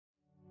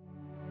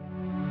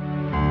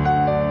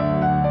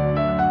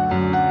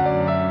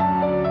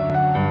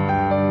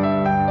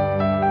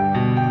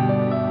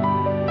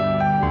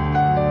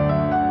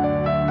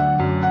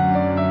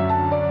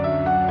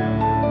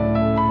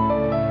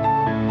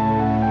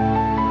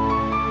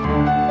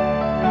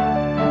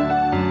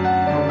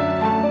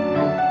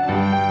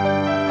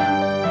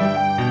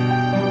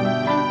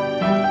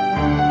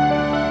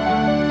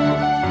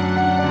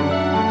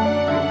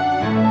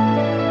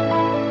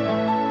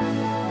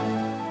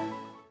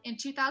In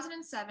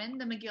 2007,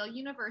 the McGill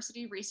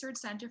University Research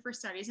Center for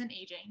Studies in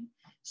Aging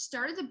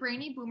started the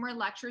Brainy Boomer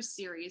Lecture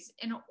Series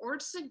in order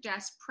to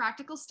suggest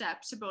practical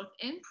steps to both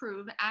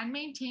improve and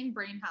maintain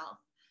brain health,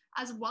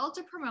 as well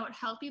to promote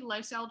healthy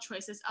lifestyle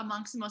choices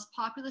amongst the most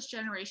populous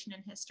generation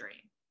in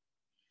history.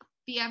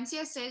 The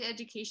MCSA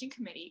Education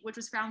Committee, which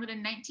was founded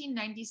in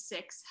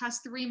 1996, has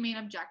three main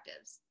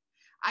objectives: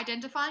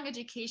 identifying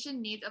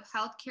education needs of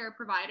healthcare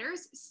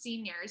providers,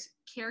 seniors,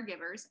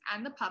 caregivers,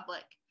 and the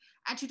public,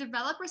 and to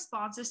develop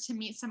responses to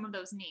meet some of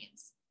those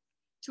needs;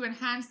 to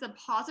enhance the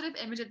positive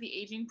image of the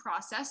aging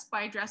process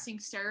by addressing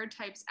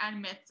stereotypes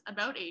and myths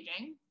about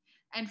aging;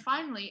 and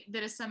finally,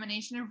 the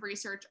dissemination of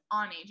research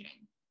on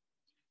aging.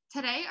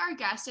 Today, our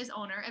guest is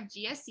owner of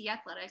GSC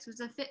Athletics, which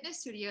is a fitness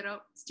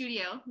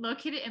studio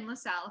located in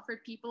LaSalle for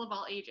people of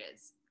all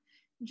ages.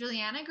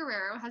 Juliana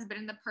Guerrero has been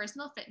in the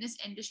personal fitness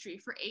industry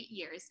for 8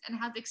 years and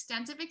has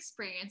extensive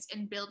experience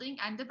in building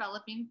and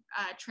developing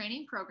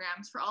training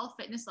programs for all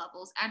fitness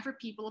levels and for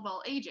people of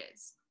all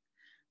ages.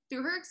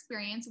 Through her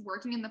experience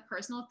working in the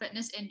personal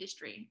fitness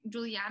industry,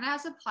 Juliana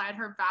has applied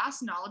her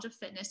vast knowledge of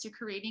fitness to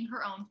creating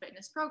her own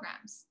fitness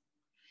programs.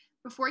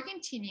 Before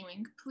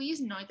continuing,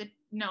 please note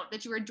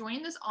that you are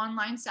joining this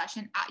online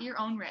session at your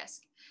own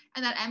risk,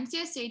 and that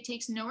MCSA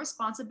takes no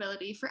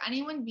responsibility for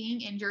anyone being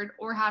injured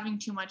or having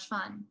too much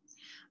fun.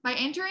 By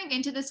entering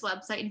into this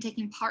website and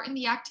taking part in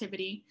the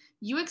activity,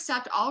 you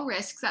accept all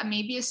risks that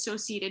may be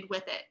associated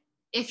with it.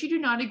 If you do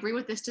not agree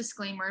with this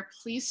disclaimer,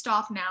 please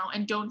stop now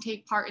and don't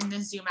take part in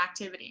this Zoom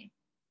activity.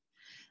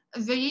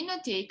 Veuillez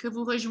noter que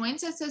vous rejoignez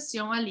cette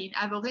session en ligne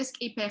à vos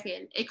risques et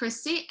périls et que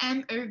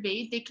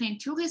CMEV décline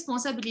toute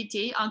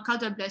responsabilité en cas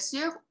de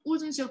blessure ou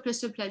d'une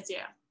surplus de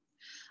plaisir.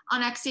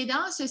 En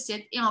accédant à ce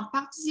site et en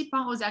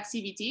participant aux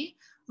activités,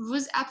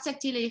 vous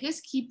acceptez les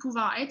risques qui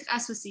pouvant être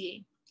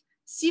associés.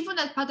 Si vous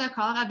n'êtes pas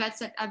d'accord avec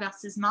cet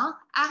avertissement,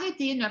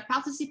 arrêtez et ne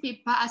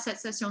participez pas à cette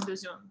session de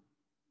Zoom.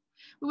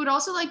 We would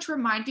also like to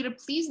remind you to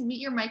please mute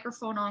your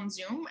microphone on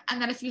Zoom,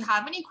 and that if you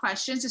have any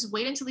questions, just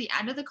wait until the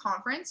end of the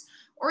conference,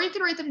 or you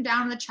can write them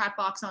down in the chat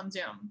box on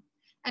Zoom.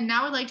 And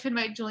now I'd like to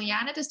invite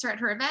Juliana to start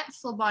her event,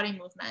 Full Body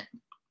Movement.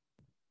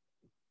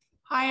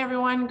 Hi,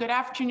 everyone. Good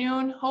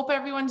afternoon. Hope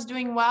everyone's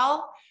doing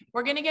well.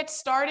 We're going to get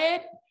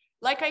started.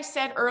 Like I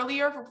said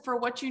earlier, for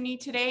what you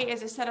need today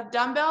is a set of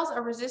dumbbells,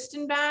 a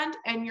resistance band,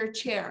 and your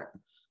chair.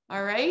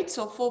 All right,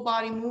 so full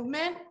body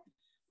movement.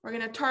 We're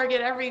going to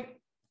target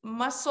every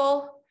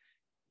muscle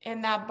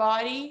in that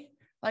body.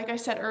 Like I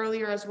said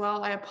earlier as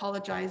well, I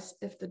apologize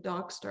if the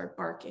dogs start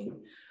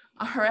barking.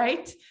 All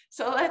right,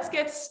 so let's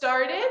get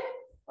started.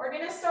 We're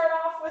going to start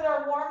off with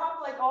our warm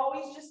up, like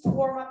always, just to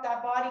warm up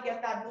that body,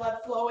 get that blood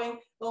flowing,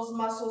 those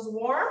muscles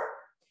warm.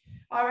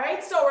 All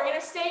right, so we're going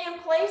to stay in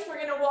place.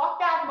 We're going to walk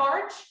that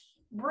march,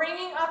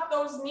 bringing up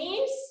those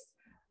knees,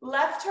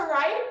 left to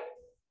right.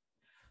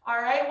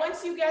 All right,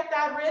 once you get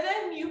that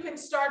rhythm, you can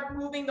start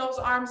moving those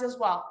arms as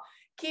well.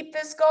 Keep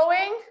this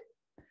going.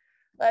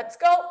 Let's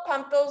go,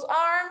 pump those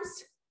arms.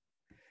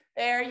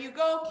 There you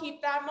go,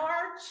 keep that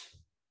march.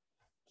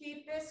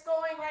 Keep this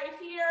going right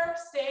here.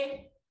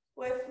 Stay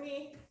with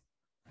me.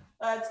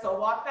 Let's go,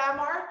 walk that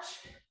march.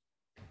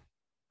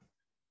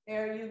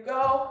 There you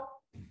go.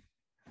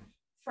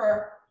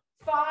 For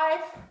 5,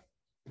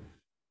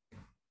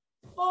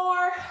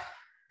 4,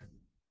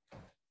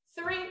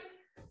 3,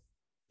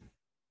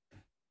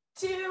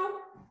 2,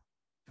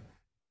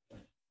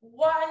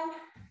 1,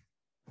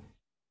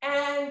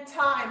 and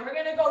time. We're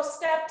gonna go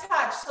step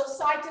touch. So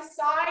side to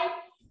side,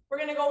 we're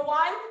gonna go 1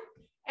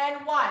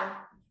 and 1,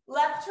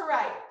 left to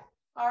right.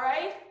 All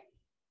right?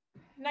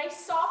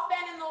 Nice soft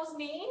bend in those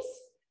knees.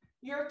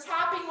 You're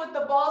tapping with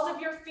the balls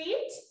of your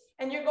feet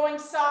and you're going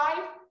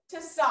side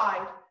to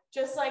side,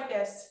 just like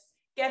this.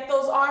 Get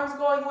those arms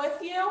going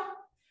with you.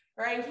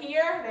 Right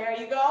here, there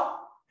you go.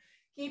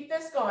 Keep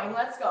this going,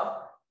 let's go.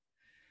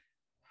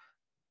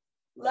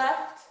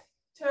 Left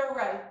to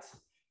right,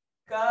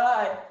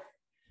 good.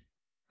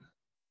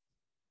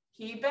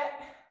 Keep it,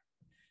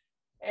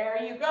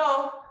 there you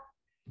go.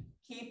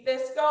 Keep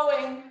this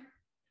going.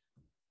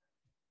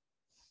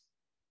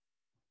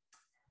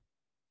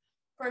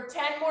 For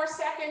 10 more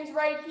seconds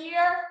right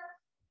here.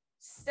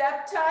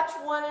 Step touch,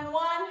 1 and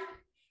 1.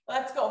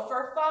 Let's go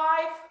for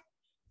 5,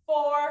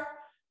 4,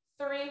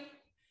 3,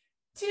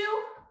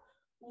 2,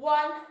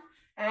 1,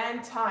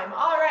 and time.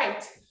 All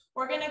right,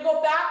 we're gonna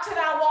go back to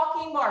that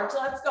walking march.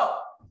 Let's go.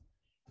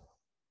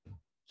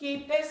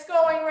 Keep this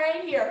going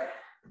right here.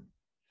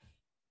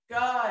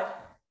 Good.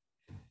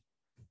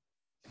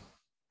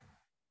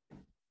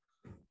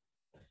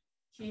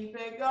 Keep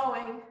it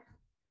going.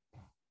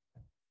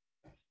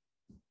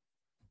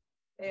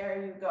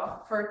 There you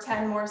go. For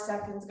 10 more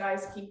seconds,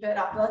 guys, keep it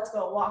up. Let's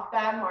go, walk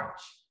that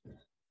march.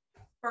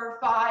 For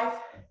 5,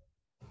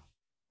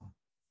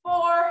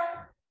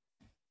 4,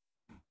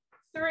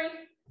 3,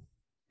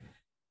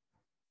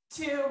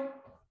 2,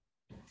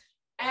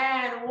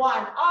 and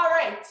 1. All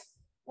right,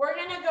 we're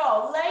gonna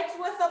go legs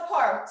width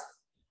apart,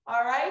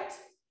 all right?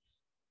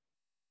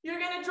 You're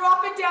gonna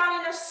drop it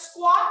down in a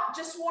squat,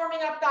 just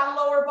warming up that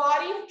lower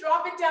body.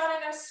 Drop it down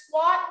in a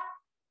squat,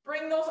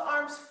 bring those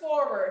arms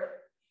forward.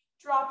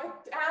 Drop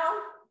it down,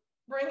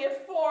 bring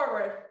it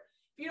forward.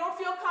 If you don't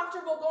feel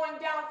comfortable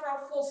going down for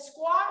a full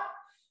squat,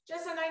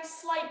 just a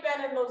nice slight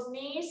bend in those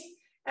knees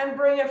and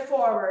bring it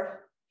forward.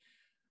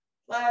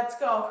 Let's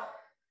go.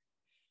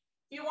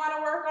 If you want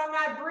to work on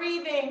that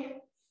breathing,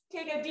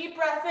 take a deep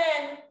breath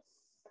in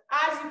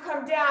as you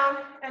come down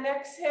and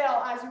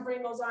exhale as you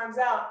bring those arms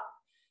out.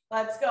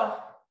 Let's go.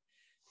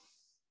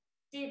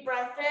 Deep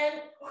breath in,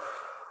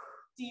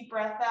 deep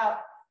breath out.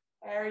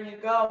 There you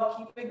go.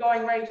 Keep it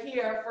going right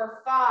here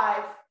for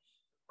 5,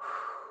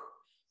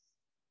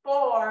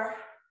 4,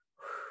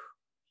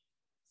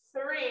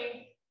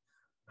 3,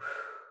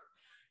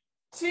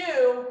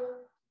 2,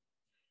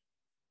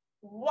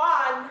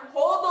 1.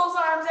 Hold those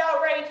arms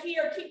out right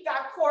here. Keep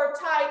that core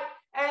tight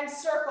and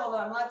circle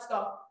them. Let's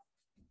go.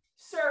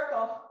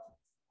 Circle.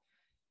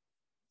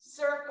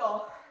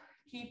 Circle.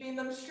 Keeping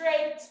them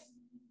straight.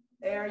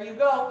 There you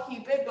go.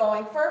 Keep it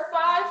going for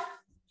 5,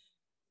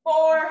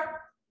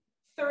 4,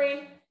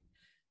 3,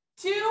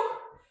 2,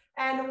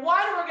 and 1.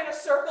 We're going to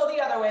circle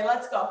the other way.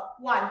 Let's go.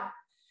 1.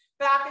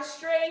 Back is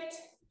straight.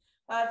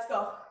 Let's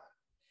go.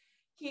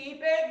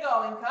 Keep it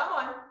going. Come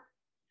on.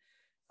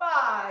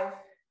 5,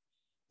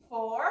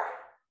 4,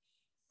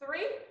 3,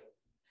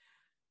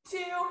 2,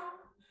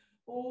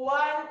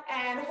 1.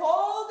 And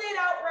hold it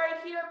out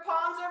right here.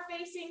 Palms are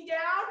facing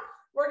down.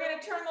 We're going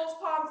to turn those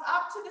palms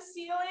up to the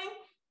ceiling.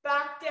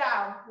 Back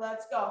down.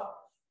 Let's go.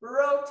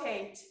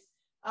 Rotate.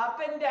 Up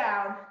and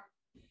down.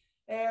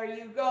 There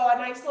you go. A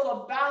nice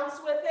little bounce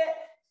with it.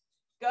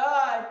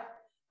 Good.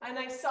 A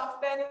nice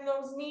soft bend in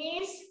those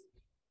knees.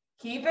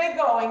 Keep it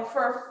going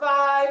for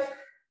 5,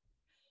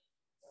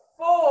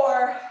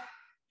 4,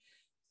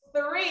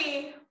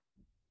 3,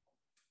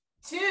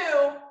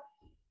 2,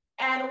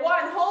 and 1.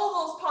 Hold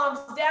those palms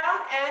down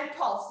and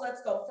pulse.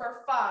 Let's go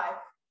for 5,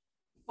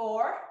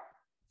 4,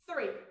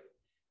 3,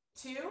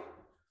 2,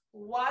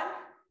 1,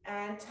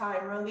 and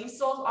time. Release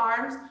those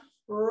arms.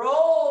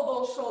 Roll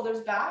those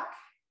shoulders back.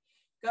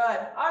 Good.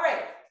 All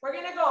right. We're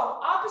going to go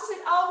opposite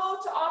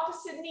elbow to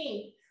opposite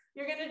knee.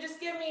 You're going to just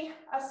give me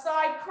a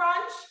side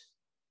crunch.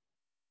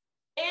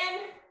 In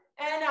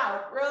and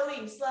out.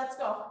 Release. Let's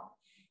go.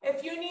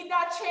 If you need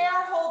that chair,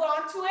 hold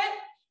on to it.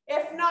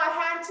 If not,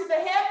 hand to the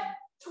hip.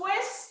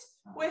 Twist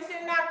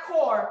within that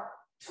core.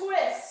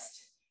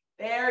 Twist.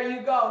 There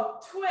you go.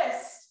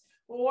 Twist.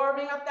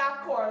 Warming up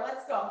that core.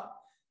 Let's go.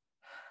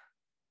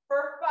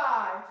 For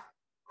 5,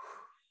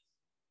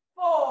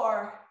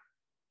 4,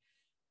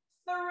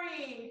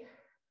 3,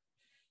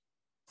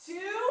 2,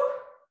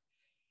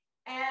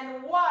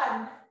 and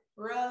 1.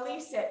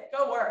 Release it.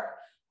 Go work.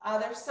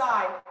 Other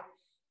side.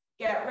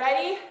 Get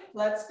ready.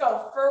 Let's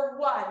go. For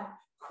 1,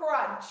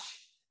 crunch.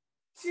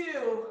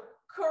 2,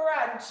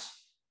 crunch.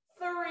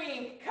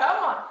 3,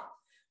 come on.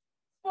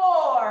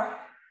 4,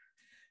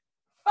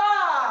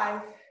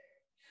 5,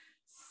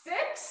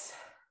 6,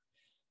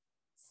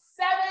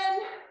 7,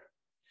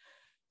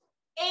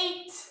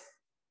 8,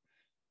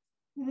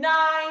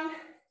 9,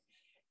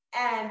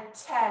 and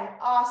 10.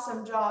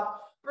 Awesome job.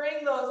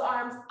 Bring those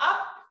arms up.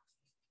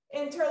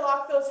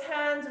 Interlock those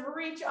hands.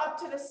 Reach up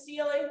to the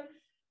ceiling.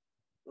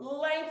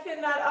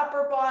 Lengthen that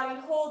upper body.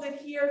 Hold it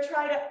here.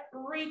 Try to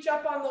reach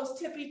up on those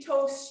tippy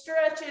toes.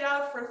 Stretch it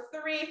out for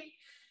 3,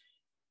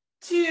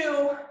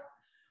 2,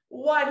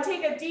 1.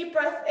 Take a deep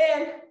breath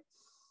in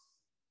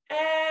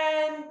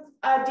and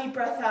a deep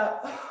breath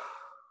out.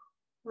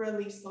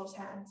 Release those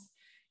hands.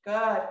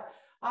 Good.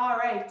 All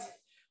right.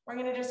 We're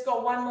going to just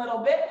go one little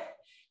bit.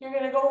 You're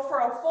going to go for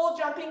a full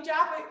jumping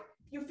jack if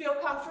you feel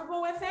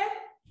comfortable with it.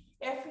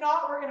 If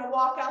not, we're going to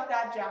walk out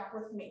that jack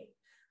with me.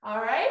 All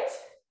right.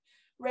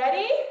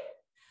 Ready?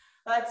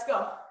 Let's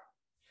go.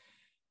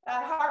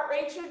 That heart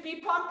rate should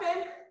be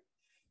pumping.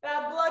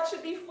 That blood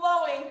should be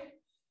flowing.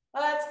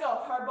 Let's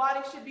go. Our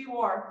body should be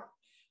warm.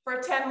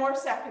 For 10 more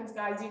seconds,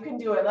 guys. You can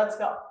do it. Let's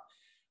go.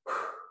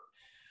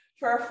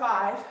 For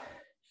 5,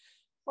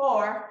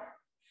 4,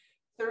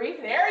 3.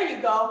 There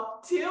you go.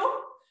 2,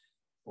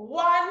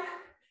 1,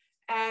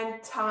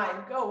 and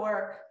time. Go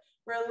work.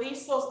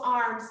 Release those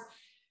arms.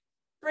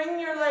 Bring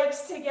your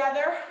legs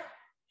together.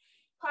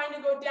 Kind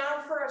of go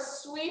down for a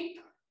sweep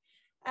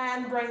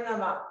and bring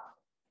them up.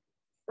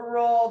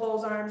 Roll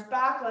those arms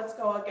back. Let's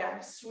go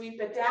again. Sweep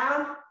it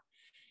down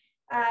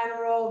and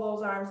roll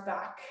those arms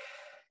back.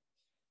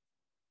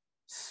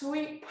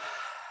 Sweep.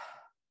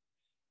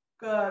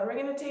 Good. We're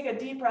going to take a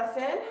deep breath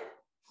in.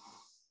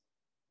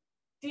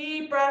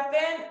 Deep breath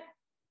in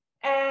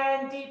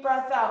and deep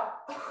breath out.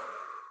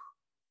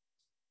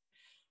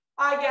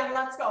 Again,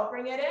 let's go.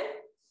 Bring it in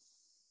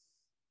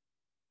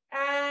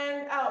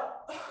and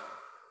out.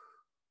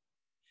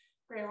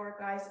 Great work,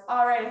 guys.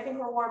 All right, I think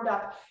we're warmed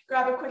up.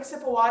 Grab a quick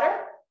sip of water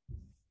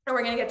and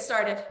we're going to get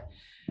started.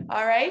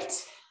 All right.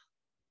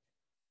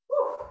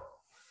 Whew.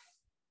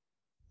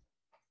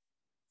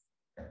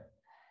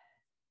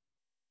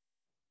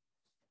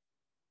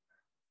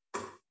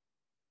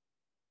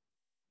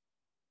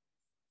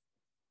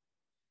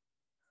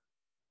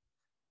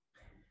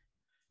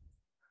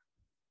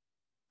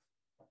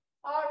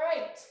 All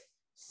right,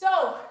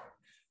 so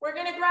we're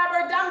going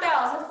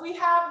if we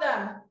have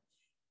them.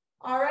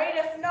 All right,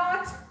 if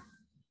not,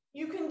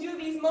 you can do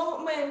these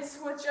movements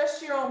with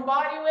just your own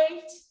body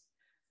weight.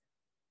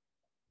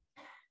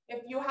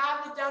 If you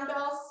have the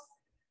dumbbells,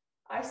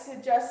 I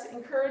suggest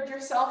encourage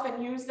yourself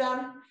and use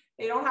them.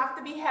 They don't have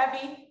to be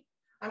heavy.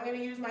 I'm going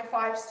to use my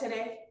 5s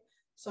today.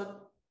 So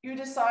you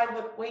decide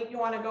what weight you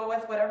want to go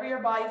with, whatever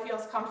your body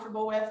feels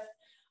comfortable with.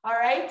 All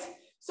right.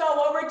 So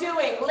what we're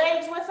doing,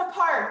 legs width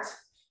apart,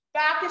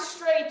 back is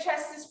straight,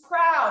 chest is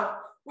proud.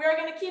 We're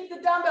going to keep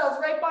the dumbbells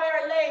right by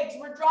our legs.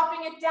 We're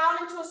dropping it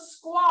down into a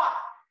squat.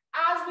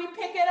 As we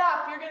pick it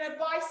up, you're going to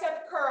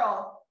bicep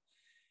curl.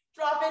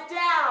 Drop it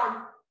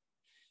down.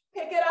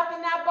 Pick it up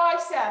in that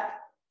bicep.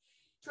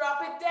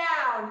 Drop it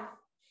down.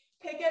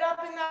 Pick it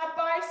up in that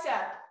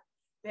bicep.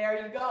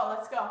 There you go.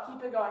 Let's go.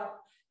 Keep it going.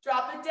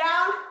 Drop it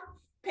down.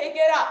 Pick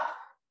it up.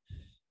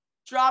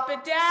 Drop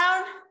it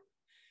down.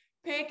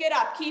 Pick it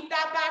up. Keep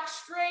that back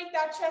straight,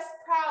 that chest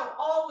proud,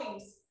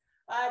 always.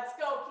 Let's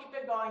go. Keep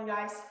it going,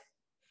 guys.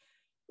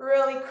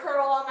 Really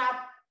curl on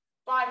that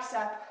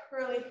bicep.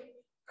 Really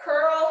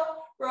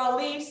curl,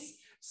 release,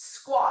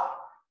 squat.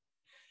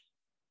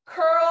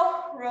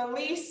 Curl,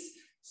 release,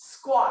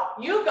 squat.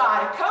 You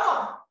got it. Come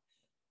on.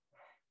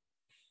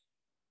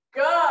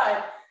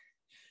 Good.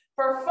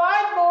 For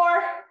 5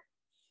 more.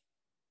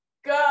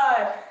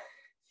 Good.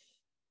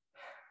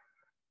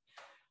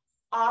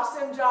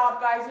 Awesome job,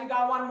 guys. We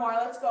got 1 more.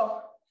 Let's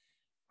go.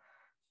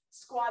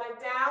 Squat it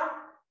down.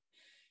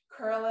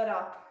 Curl it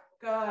up.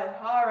 Good.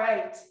 All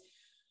right.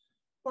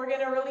 We're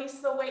going to release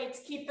the weights.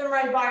 Keep them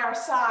right by our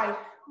side.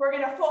 We're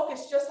going to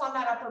focus just on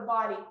that upper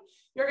body.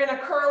 You're going to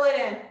curl it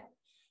in.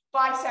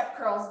 Bicep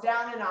curls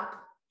down and up.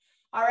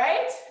 All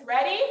right.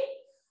 Ready?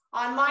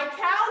 On my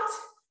count,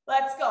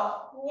 let's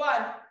go.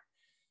 1,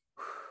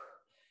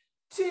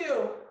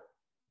 2,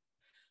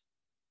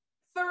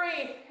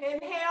 3.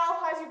 Inhale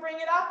as you bring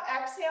it up.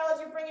 Exhale as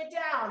you bring it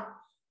down.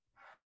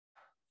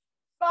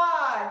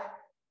 5,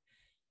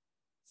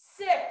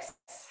 6,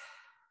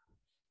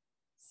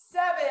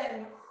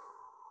 7,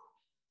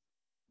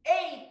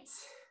 8,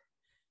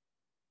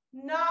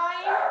 9,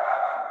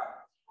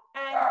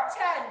 and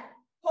 10.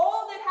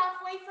 Hold it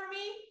halfway for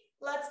me.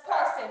 Let's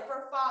pulse it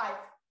for 5,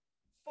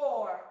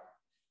 4,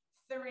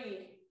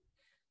 3,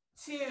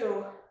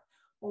 2,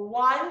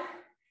 1,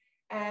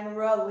 and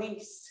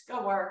release.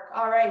 Good work.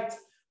 All right.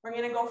 We're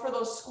going to go for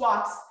those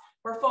squats.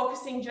 We're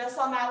focusing just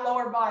on that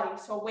lower body.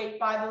 So weight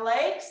by the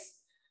legs.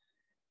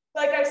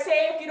 Like I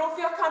say, if you don't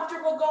feel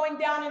comfortable going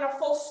down in a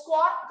full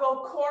squat,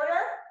 go quarter,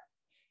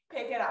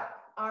 pick it up.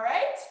 All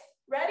right.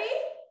 Ready?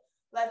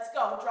 Let's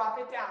go. Drop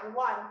it down.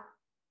 1.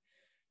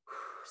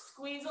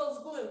 Squeeze those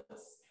glutes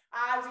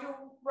as you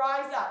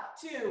rise up.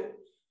 2,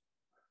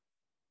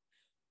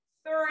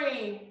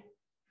 3,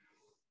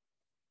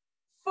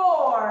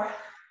 4,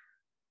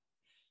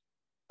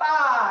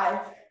 5,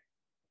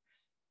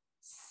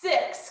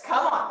 6,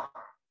 come on.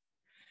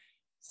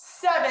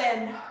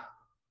 7,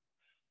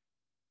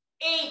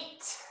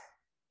 8,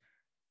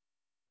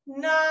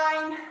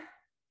 9,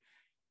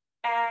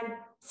 and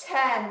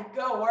 10.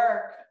 Go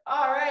work.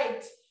 All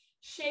right.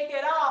 Shake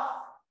it off.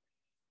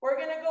 We're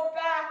going to go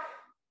back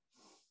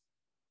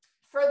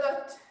for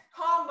the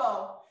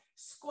combo.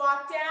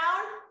 Squat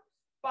down,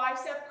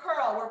 bicep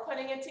curl. We're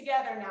putting it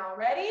together now.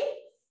 Ready?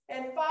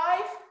 And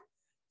 5,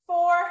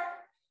 4,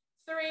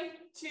 3,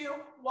 2,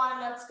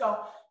 1. Let's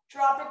go.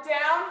 Drop it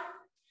down,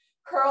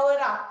 curl it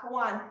up.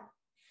 1.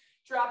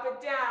 Drop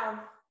it down,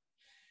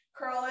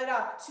 curl it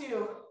up.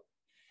 2.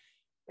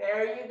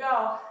 There you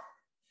go.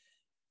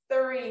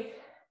 3,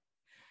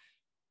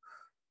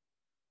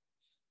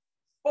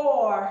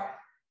 4,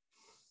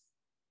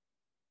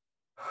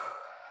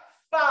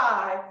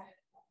 5,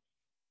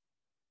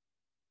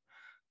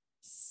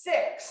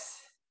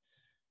 6,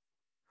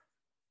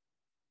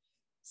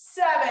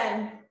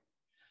 7,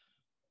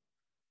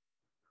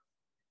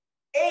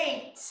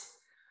 8,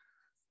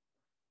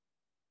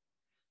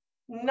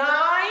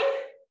 9,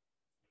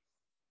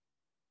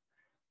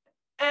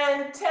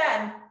 and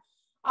 10.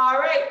 All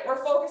right,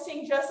 we're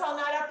focusing just on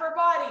that upper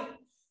body.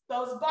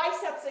 Those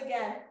biceps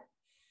again.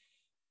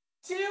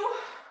 2,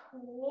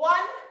 1.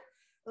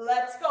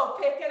 Let's go.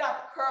 Pick it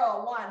up.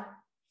 Curl. 1,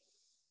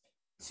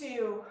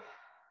 2,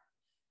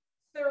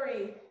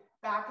 3.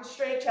 Back is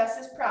straight. Chest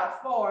is proud.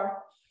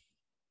 4,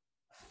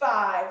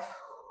 5,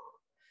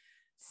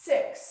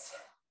 6,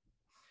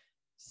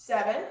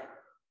 7,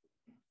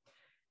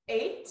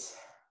 8,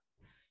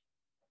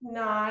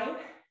 9,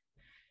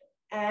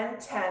 and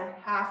 10.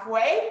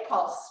 Halfway.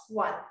 Pulse.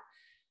 1,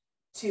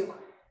 2,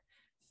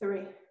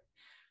 3,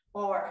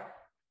 4,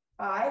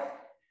 5,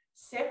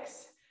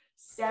 6,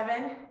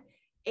 7,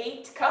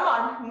 8. Come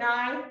on.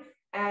 9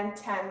 and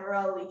 10.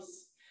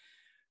 Release.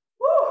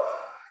 Woo.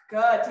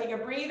 Good. Take a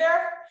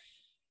breather.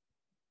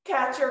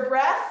 Catch your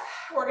breath.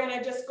 We're going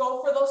to just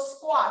go for those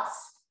squats.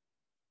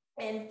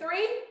 In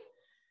 3,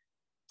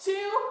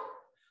 2,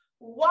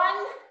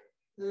 1.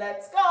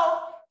 Let's go.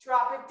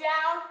 Drop it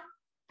down.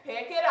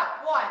 Pick it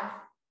up. 1,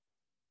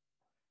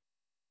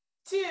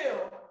 2,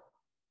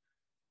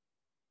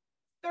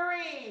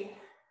 3,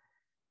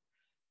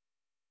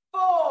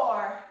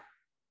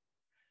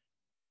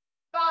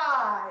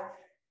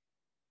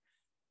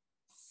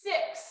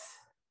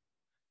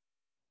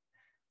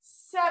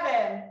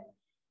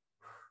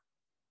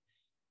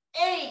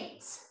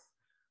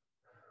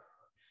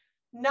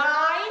 9,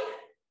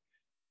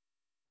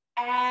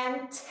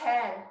 and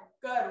 10.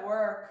 Good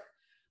work.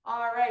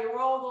 All right,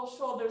 roll those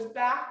shoulders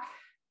back.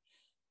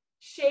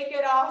 Shake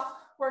it off.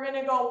 We're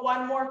gonna go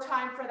one more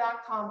time for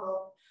that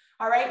combo.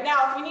 All right,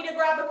 now if you need to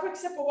grab a quick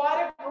sip of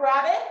water,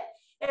 grab it.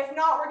 If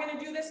not, we're gonna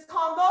do this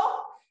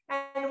combo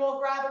and we'll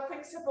grab a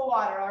quick sip of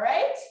water, all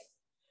right?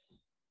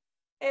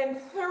 In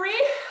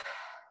 3,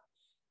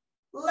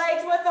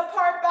 legs width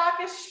apart, back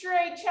is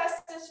straight,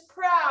 chest is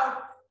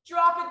proud.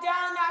 Drop it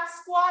down that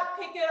squat,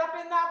 pick it up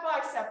in that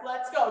bicep.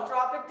 Let's go,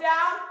 drop it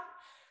down,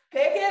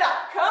 pick it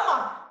up, come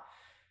on.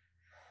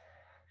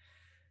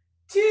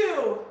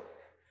 2,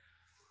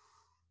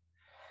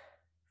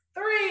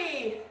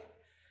 3,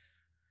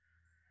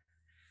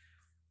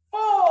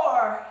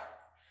 4,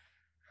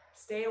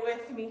 stay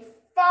with me,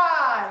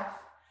 5,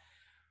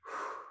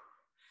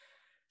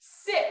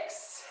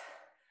 6,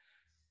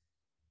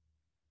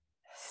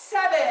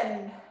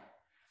 7,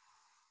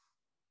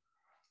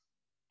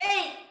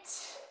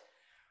 8,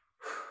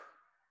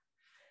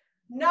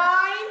 9,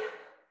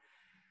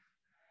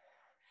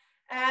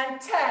 and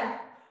 10.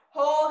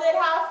 Hold it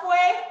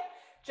halfway.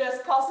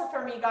 Just pulse it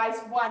for me, guys.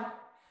 1,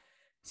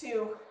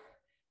 2,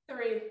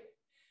 3,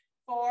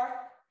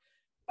 4,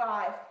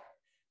 5,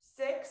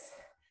 6,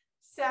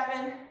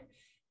 7,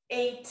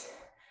 8,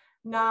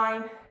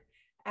 9,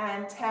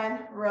 and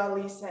 10.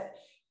 Release it.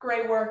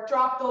 Great work.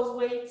 Drop those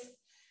weights.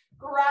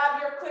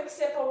 Grab your quick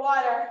sip of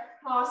water.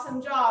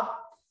 Awesome job.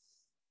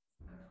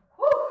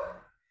 Whew.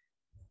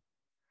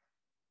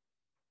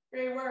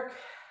 Great work.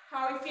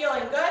 How are we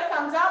feeling? Good?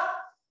 Thumbs up?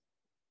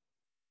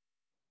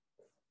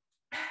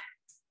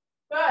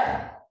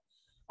 Good.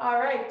 All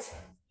right.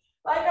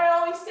 Like I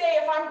always say,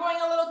 if I'm going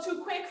a little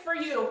too quick for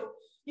you,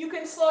 you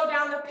can slow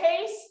down the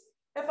pace.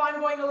 If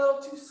I'm going a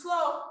little too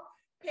slow,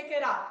 pick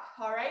it up.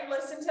 All right.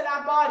 Listen to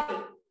that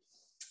body.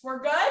 We're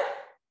good?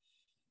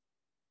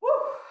 Woo.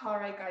 All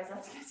right, guys,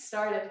 let's get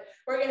started.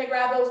 We're going to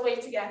grab those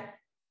weights again.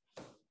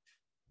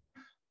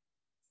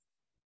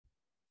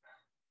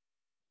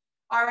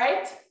 All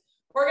right.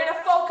 We're going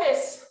to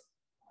focus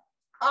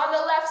on the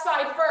left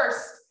side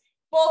first.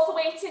 Both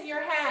weights in your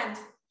hand.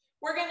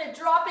 We're going to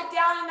drop it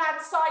down in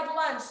that side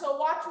lunge. So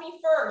watch me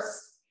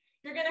first.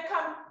 You're going to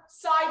come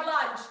side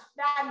lunge.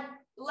 That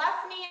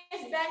left knee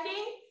is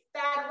bending.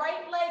 That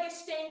right leg is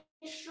staying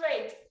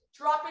straight.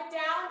 Drop it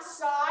down,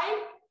 side.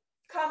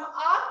 Come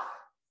up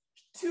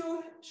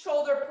to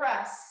shoulder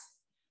press.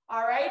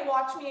 All right,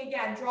 watch me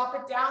again. Drop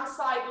it down,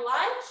 side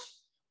lunge.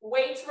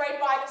 Weights right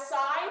by the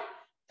side.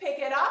 Pick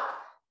it up.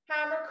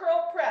 Hammer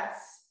curl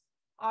press.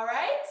 All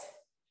right,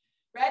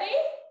 ready?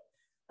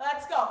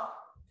 Let's go.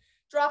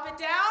 Drop it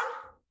down,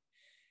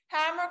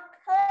 hammer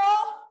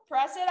curl,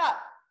 press it up.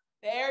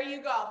 There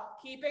you go.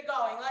 Keep it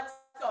going. Let's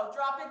go.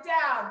 Drop it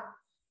down,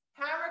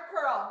 hammer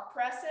curl,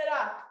 press it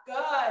up.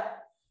 Good.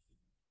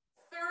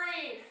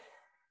 3,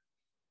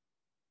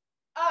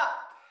 up.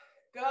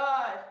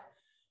 Good.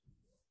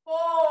 4,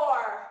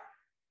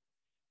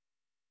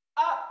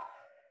 up.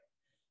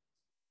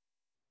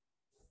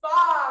 5.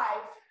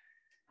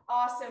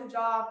 Awesome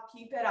job.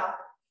 Keep it up.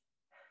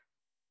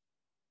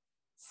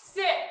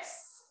 6.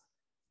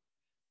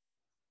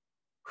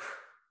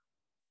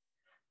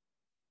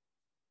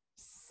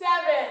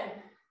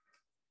 7.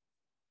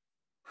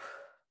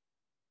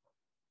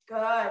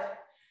 Good.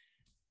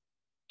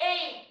 8.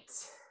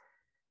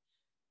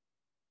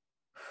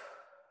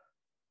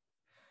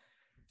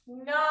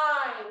 9.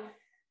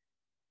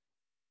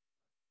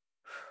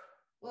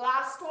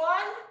 Last one.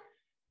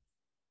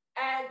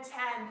 And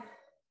 10.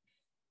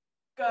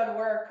 Good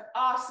work.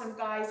 Awesome,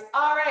 guys.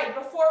 All right,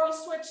 before we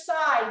switch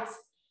sides,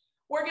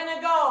 we're going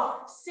to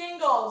go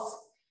singles.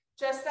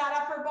 Just that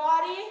upper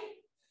body.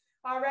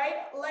 All right,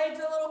 legs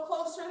a little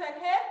closer than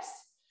hips.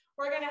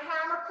 We're going to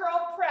hammer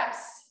curl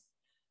press.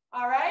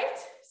 All right,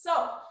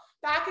 so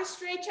back is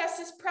straight, chest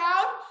is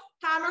proud.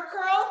 Hammer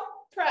curl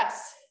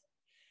press.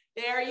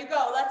 There you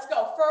go. Let's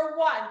go for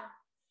 1,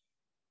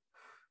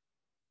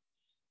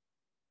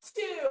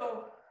 2,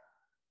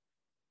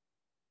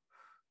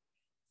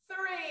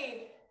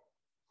 3,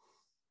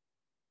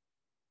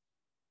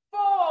 4,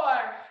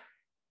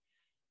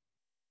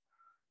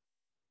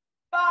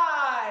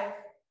 5,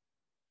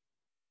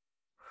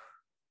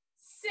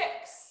 6.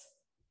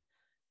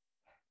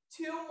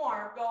 2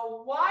 more.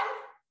 Go 1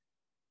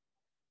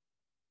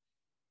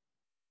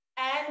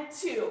 and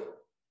 2.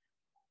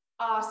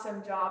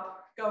 Awesome job.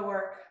 Go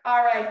work.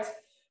 All right.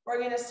 We're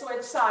going to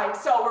switch sides.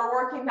 So we're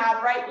working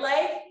that right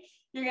leg.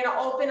 You're going to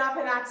open up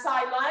in that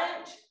side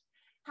lunge.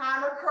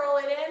 Hammer curl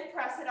it in.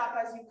 Press it up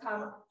as you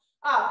come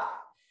up.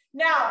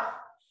 Now,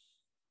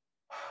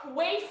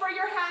 wait for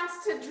your hands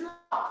to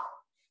drop,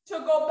 to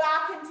go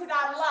back into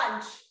that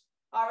lunge.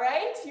 All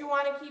right? You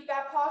want to keep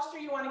that posture.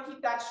 You want to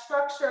keep that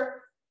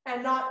structure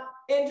and not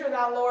injure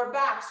that lower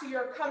back. So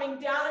you're coming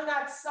down in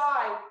that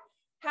side.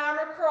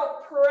 Hammer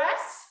curl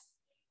press.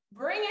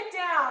 Bring it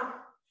down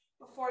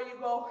before you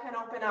go and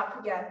open up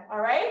again. All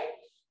right?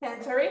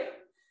 And 3,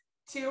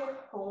 2,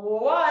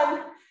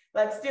 1.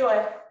 Let's do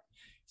it.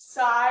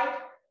 Side,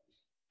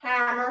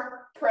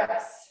 hammer,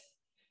 press.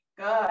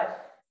 Good.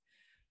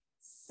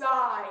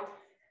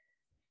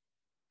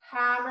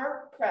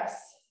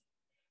 press.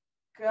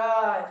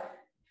 Good.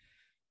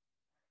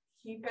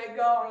 Keep it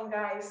going,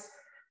 guys.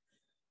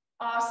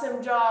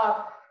 Awesome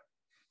job.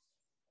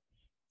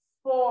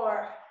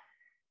 4,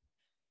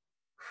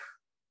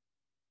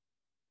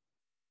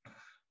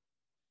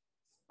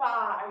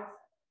 5,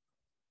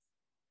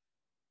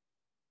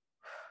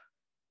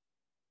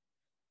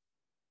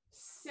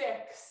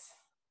 6,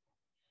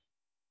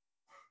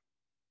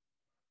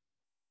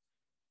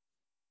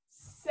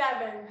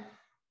 7,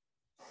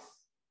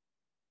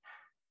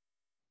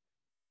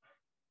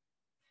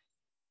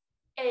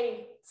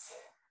 8,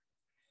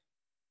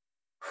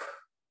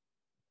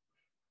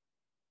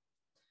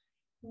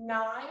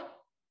 9,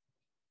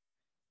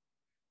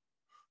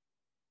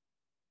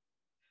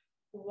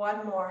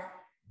 one more,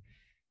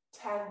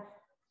 10,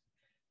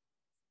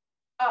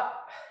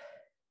 up,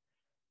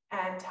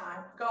 and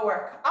time. Go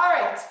work. All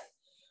right,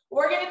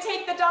 we're gonna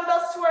take the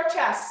dumbbells to our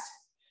chest.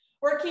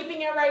 We're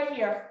keeping it right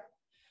here.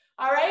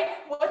 All right,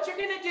 what you're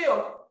gonna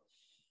do,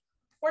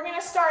 we're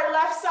gonna start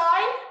left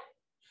side.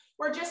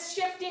 We're just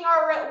shifting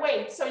our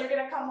weight. So you're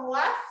gonna come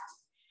left,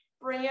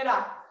 bring it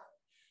up,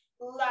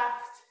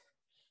 left,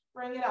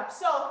 bring it up.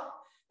 So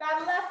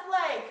that left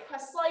leg, a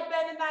slight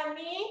bend in that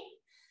knee.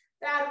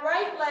 That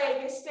right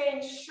leg is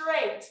staying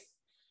straight.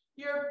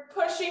 You're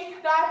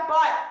pushing that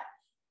butt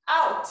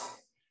out.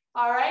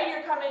 All right,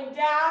 you're coming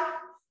down,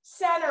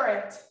 center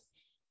it,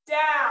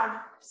 down,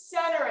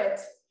 center it.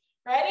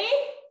 Ready?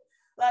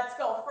 Let's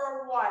go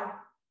for 1,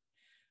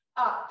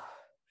 up,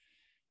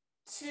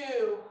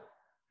 2,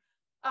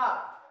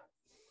 up,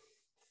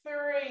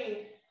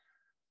 3,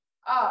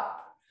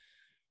 up,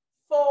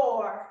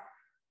 4,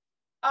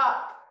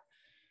 up,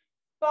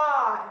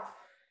 5,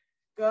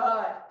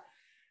 good,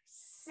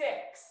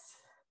 6,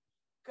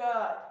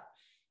 good,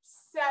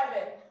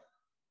 7,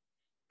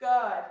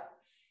 good,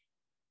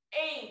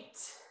 8,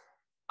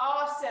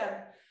 awesome,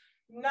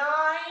 9,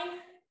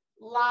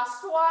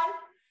 last one,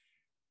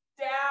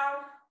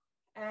 down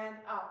and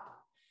up.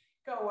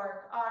 Go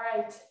work. All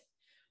right,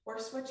 we're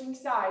switching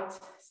sides,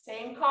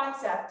 same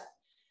concept.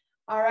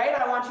 All right,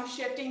 I want you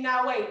shifting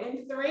that weight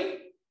in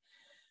 3,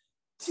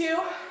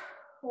 2,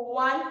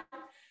 1.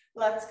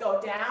 Let's go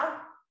down,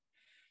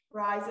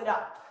 rise it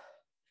up.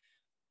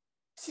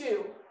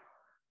 2,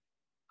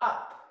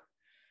 up,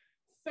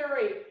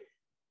 3,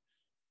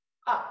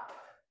 up,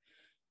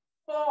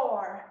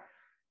 4,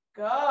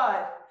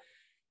 good,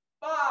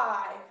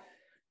 5,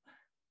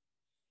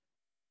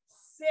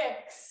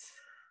 6,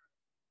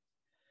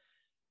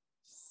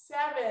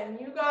 7,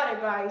 you got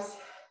it, guys.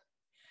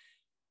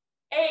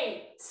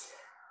 8,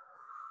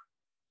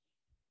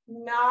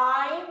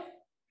 9,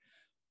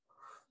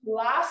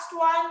 last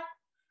one,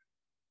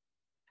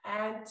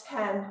 and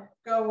 10.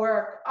 Go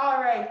work.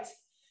 All right.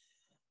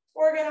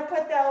 We're gonna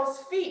put those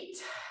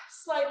feet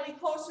slightly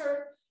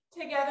closer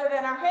together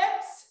than our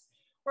hips.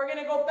 We're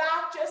gonna go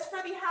back just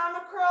for the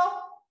hammer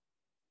curl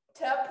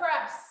to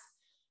press.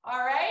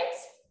 All right?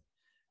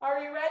 Are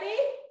you ready?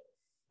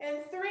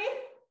 In 3,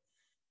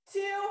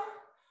 2,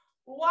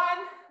 1,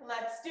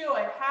 let's do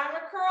it.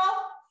 Hammer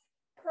curl,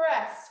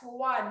 press.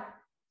 1,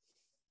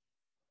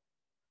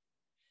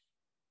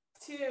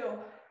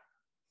 2,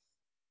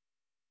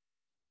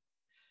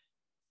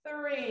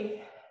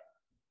 3,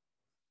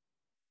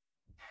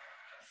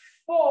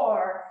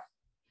 4,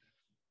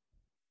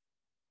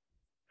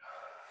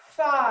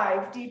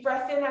 5. Deep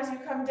breath in as you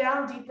come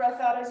down, deep breath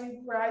out as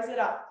you rise it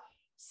up.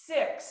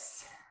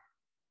 6,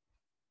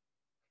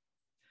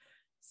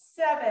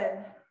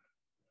 7,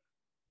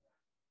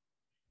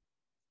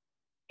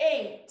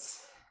 8.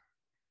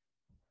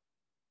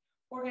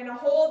 We're gonna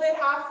hold it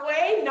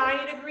halfway,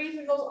 90 degrees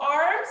in those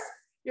arms.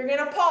 You're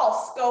gonna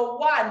pulse. Go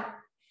 1,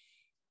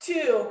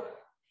 2,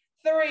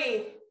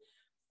 3,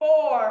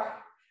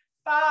 4,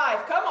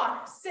 5. Come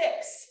on.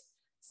 6,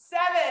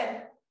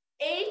 7,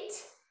 8,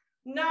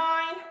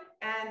 9,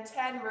 and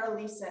 10.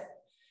 Release it.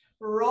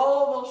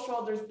 Roll those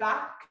shoulders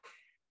back.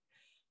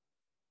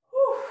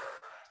 Whew.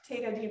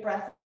 Take a deep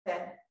breath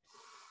in.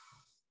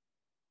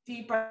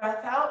 Deep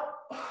breath out.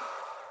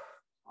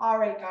 All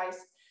right, guys.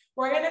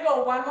 We're gonna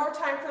go one more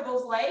time for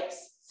those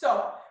legs.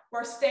 So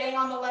we're staying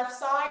on the left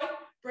side,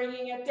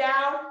 bringing it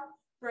down,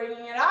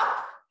 bringing it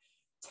up.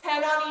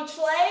 10 on each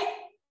leg.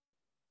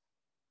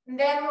 And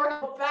then we're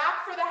gonna go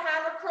back for the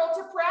hammer curl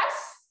to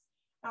press.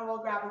 And we'll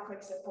grab a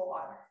quick sip of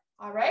water.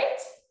 All right?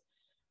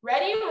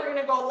 Ready? We're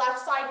gonna go left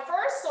side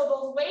first. So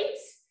those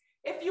weights,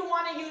 if you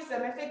wanna use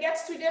them. If it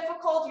gets too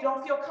difficult, you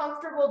don't feel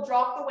comfortable,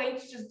 drop the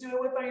weights, just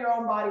do it with your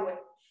own body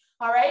weight.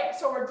 All right?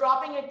 So we're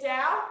dropping it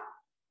down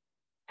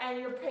and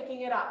you're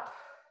picking it up.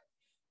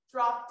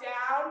 Drop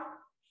down,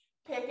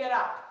 pick it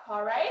up.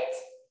 All right?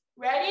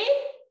 Ready?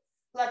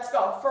 Let's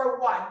go for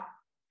 1.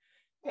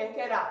 Pick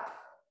it up.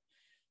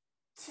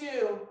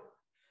 2,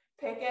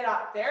 pick it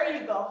up. There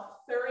you go.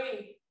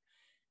 3,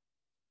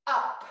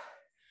 up.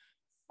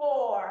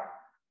 4,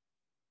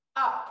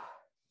 up.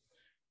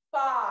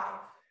 5,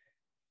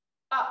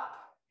 up.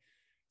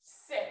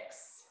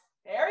 6,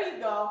 there you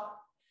go.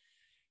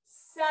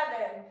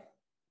 7,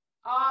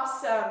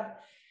 awesome.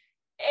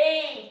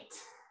 8,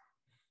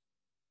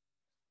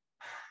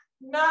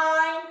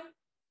 9,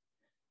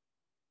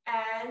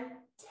 and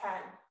 10.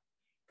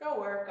 Go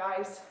work,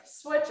 guys.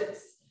 Switch it.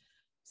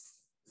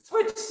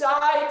 Switch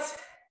sides.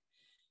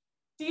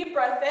 Deep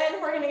breath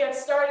in. We're going to get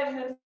started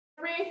in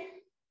 3,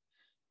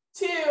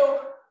 2,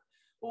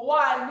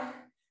 1.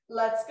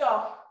 Let's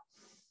go.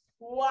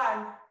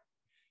 1.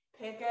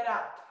 Pick it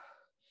up.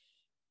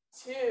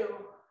 2.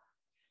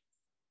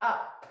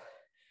 Up.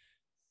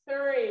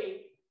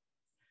 3.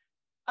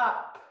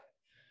 Up.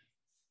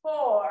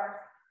 4.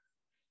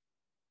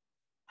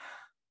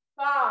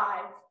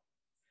 5.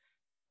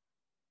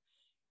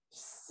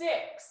 6.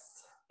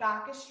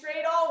 Back is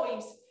straight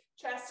always.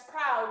 Chest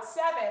proud.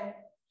 7.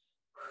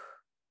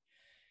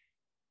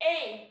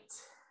 8.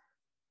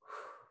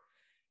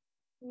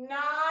 9.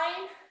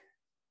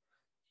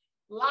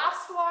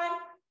 Last one.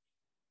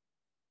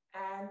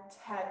 And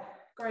 10.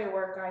 Great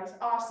work, guys.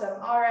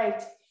 Awesome. All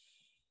right.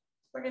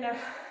 We're going to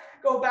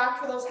go back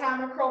for those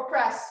hammer curl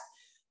press.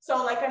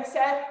 So like I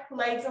said,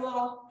 legs a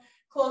little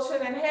closer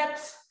than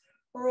hips.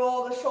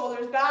 Roll the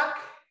shoulders back.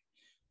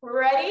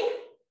 Ready?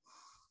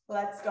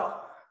 Let's go.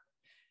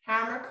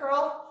 Hammer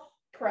curl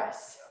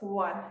press.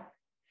 1,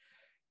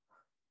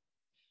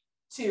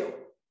 2,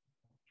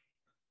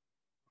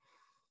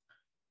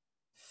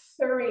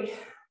 3,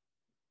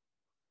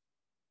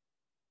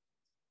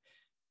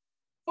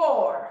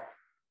 4,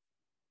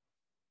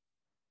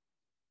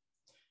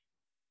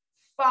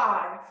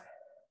 5,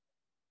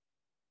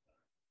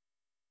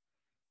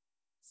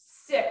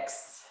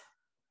 6,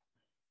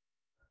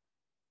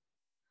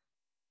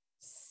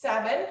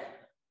 7.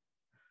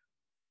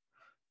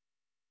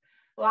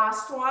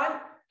 Last one,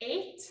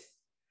 8.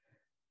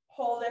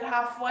 Hold it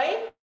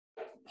halfway.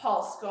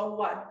 Pulse. Go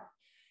 1,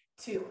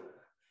 2,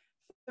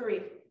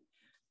 3,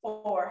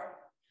 4,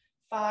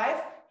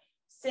 5,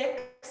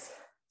 6,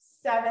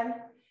 7,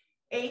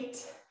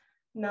 8,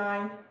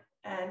 9,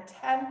 and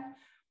 10.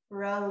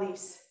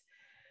 Release.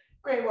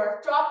 Great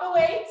work. Drop the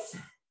weights.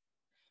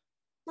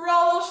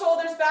 Roll those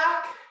shoulders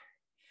back.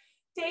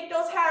 Take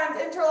those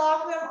hands,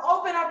 interlock them,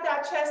 open up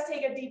that chest,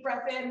 take a deep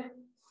breath in.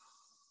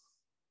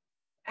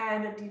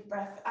 And a deep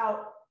breath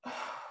out.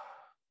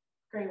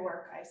 Great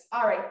work, guys.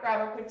 All right,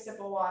 grab a quick sip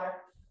of water.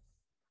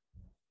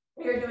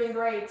 You're doing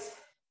great.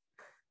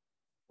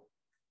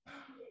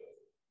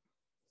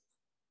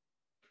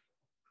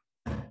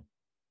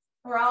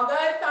 We're all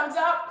good, thumbs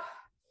up.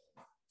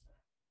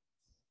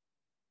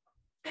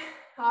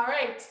 All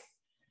right,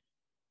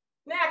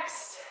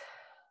 next,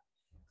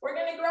 we're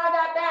gonna grab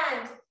that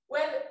band.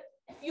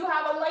 If you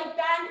have a light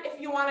band, if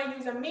you wanna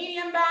use a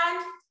medium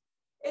band,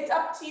 it's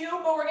up to you,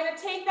 but we're gonna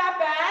take that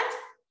band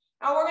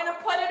and we're gonna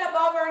put it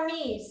above our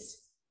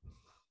knees.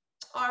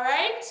 All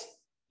right?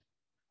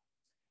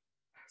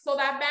 So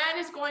that band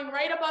is going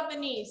right above the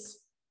knees.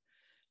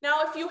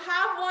 Now, if you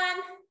have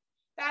one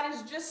that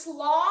is just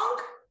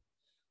long,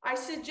 I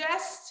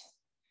suggest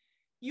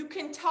you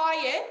can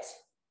tie it.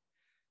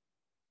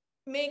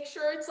 Make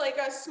sure it's like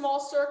a small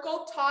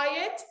circle,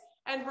 tie it,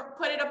 and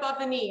put it above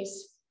the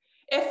knees.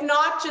 If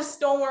not, just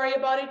don't worry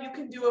about it. You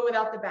can do it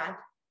without the band.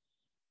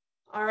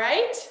 All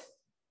right?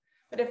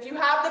 But if you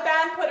have the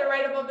band, put it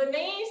right above the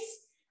knees.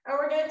 And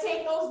we're going to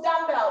take those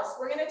dumbbells.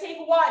 We're going to take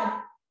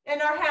one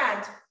in our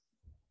hand.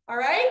 All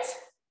right?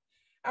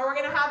 And we're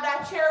going to have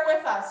that chair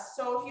with us.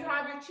 So if you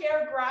have your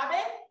chair, grab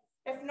it.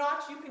 If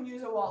not, you can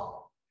use a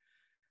wall.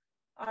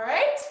 All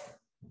right?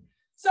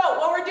 So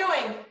what we're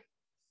doing,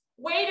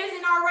 weight is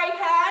in our right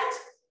hand.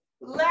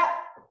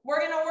 We're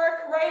going to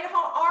work right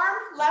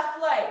arm,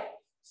 left leg.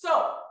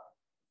 So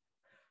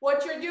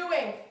what you're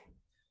doing,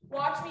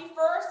 watch me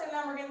first, and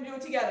then we're going to do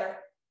it together.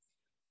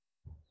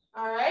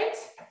 All right?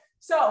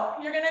 So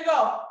you're going to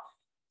go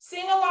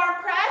single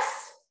arm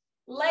press,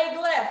 leg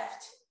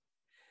lift.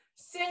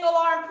 Single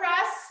arm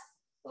press,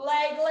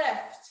 leg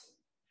lift.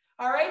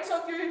 All right?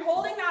 So if you're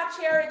holding that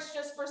chair, it's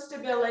just for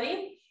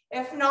stability.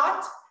 If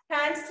not,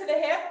 hands to the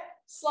hip,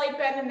 slight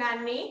bend in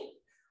that knee.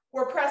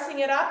 We're pressing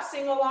it up,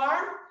 single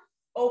arm,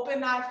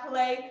 open that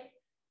leg,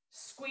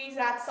 squeeze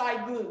that side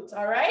glute.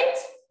 All right?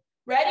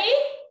 Ready?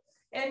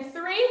 In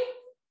 3,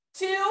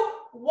 2,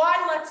 1,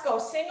 let's go.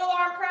 Single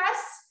arm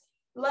press,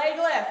 leg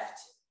lift.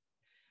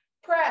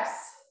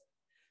 Press,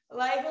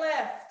 leg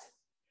lift.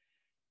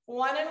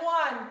 1 and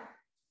 1.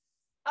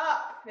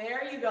 Up,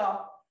 there you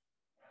go.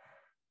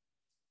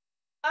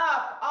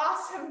 Up,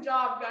 awesome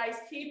job, guys.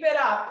 Keep it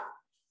up.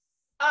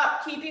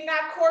 Up, keeping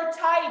that core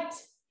tight.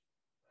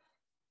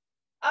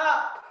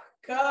 Up,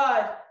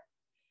 good.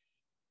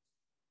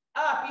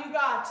 Up, you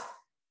got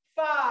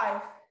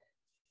 5,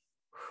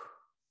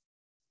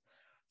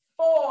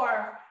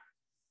 4,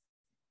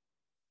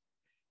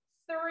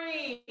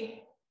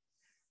 3,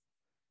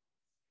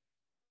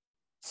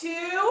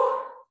 2,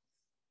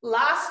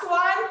 last one.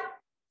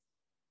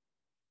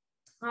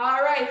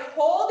 All right,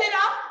 hold it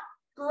up.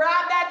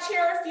 Grab that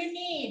chair if you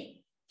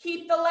need.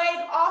 Keep the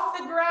leg off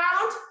the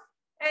ground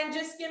and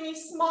just give me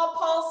small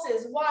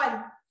pulses.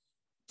 1,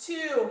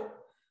 2,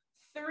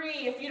 3.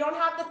 If you don't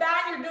have the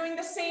band, you're doing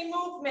the same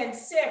movement.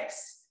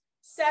 6,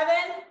 7,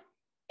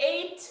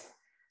 8,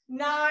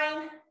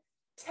 9,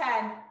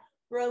 10.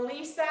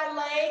 Release that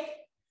leg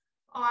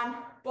on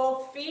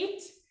both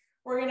feet.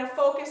 We're gonna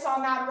focus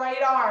on that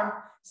right arm.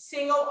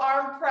 Single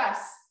arm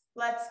press.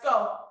 Let's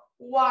go.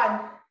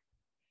 1,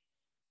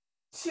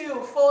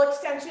 2, full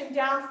extension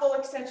down, full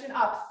extension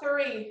up.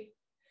 3,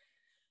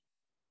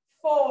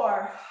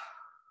 4,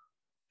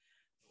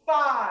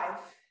 5,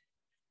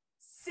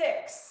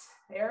 6,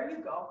 there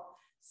you go.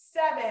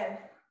 7,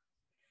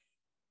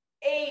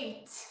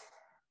 8,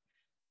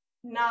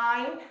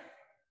 9,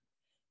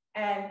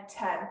 and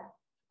 10.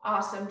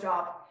 Awesome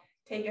job.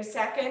 Take a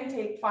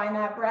second, find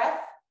that breath.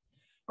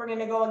 We're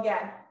gonna go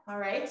again, all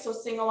right? So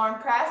single arm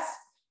press,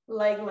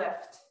 leg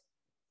lift.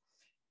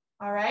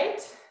 All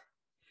right,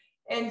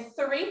 and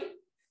 3,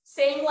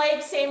 same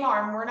leg, same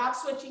arm. We're not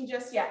switching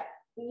just yet.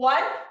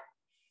 1,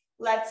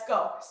 let's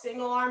go.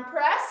 Single arm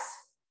press,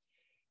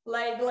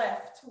 leg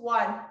lift.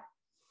 1,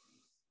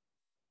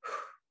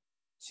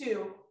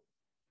 2,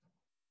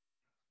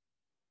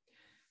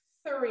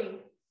 3,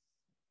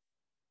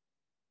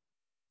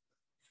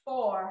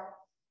 4,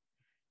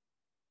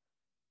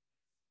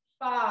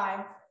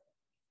 5,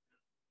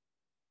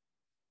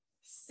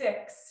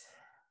 6,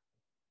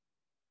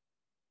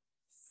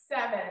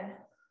 7,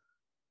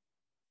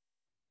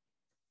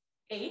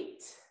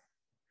 8,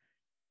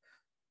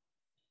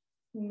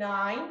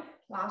 9,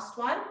 last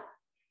one,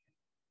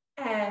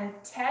 and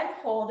 10.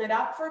 Hold it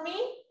up for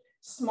me.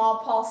 Small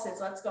pulses.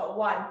 Let's go.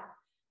 1,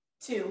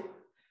 2,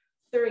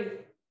 3,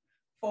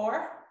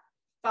 4,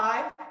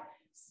 5,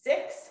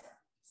 6,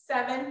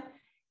 7,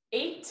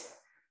 8,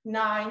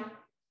 9,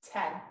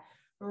 10.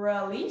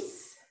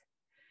 Release.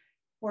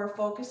 We're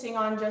focusing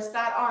on just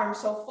that arm.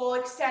 So full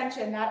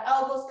extension. That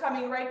elbow's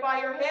coming right by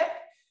your hip.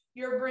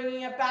 You're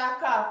bringing it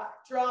back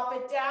up. Drop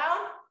it down.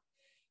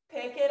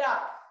 Pick it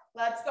up.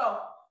 Let's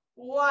go.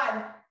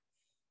 1,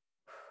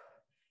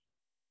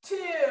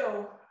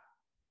 2,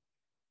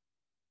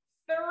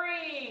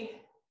 3,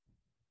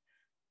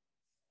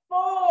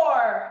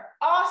 4.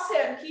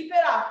 Awesome. Keep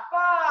it up.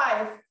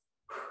 5,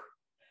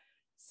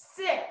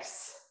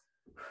 6,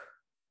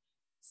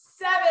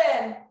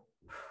 7,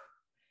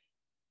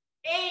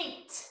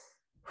 8,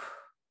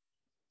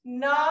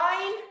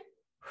 9.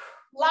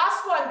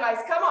 Last one, guys.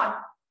 Come on.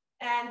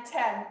 And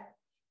 10.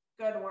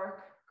 Good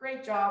work.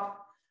 Great job.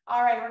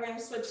 All right, we're going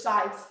to switch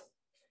sides.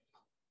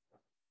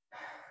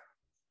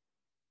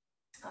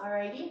 All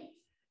righty.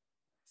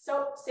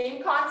 So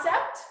same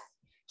concept,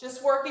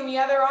 just working the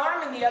other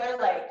arm and the other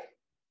leg.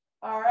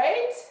 All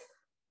right.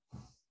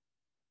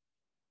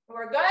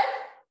 We're good?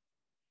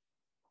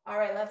 All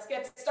right, let's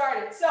get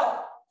started. So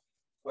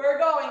we're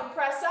going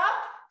press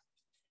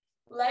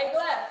up, leg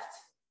lift,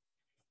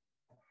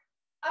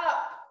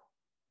 up,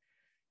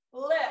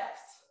 lift,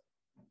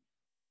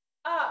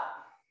 up,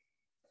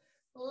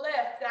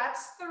 lift.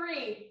 That's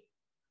 3,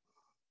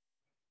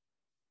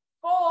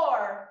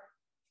 4,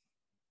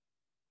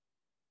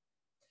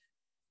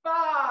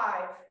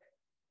 5,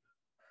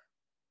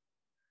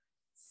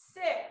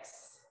 6,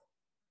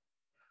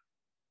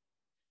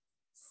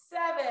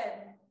 7,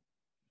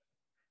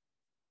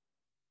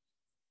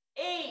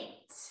 8,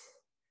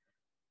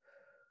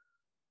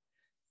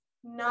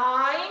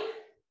 9,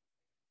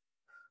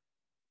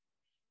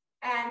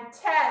 and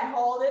 10.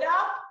 Hold it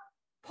up.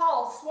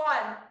 Pulse. 1,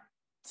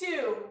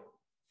 2,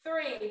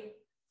 3,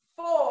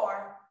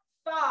 4,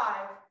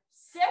 5,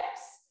 6,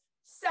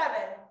 7,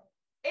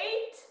 8,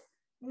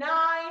 9,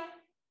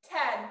 10.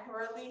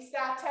 Release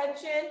that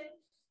tension.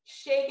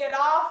 Shake it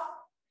off.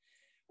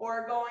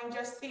 We're going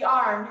just the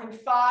arm in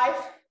 5,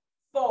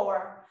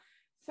 4,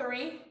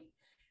 3,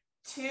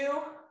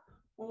 2,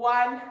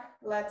 1.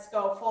 Let's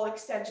go. Full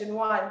extension.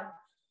 1,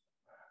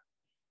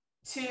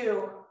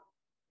 2,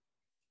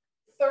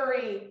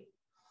 3,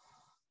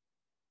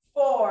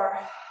 4,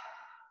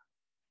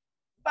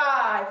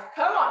 5.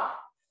 Come on.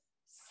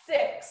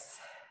 6,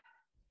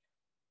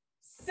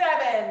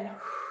 7,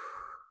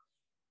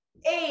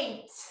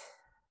 8,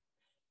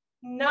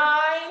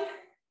 9,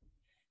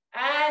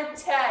 and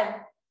 10.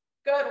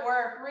 Good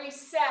work.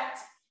 Reset.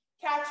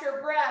 Catch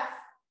your breath.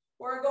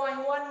 We're going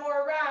one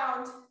more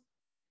round.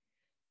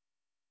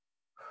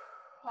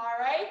 All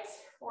right,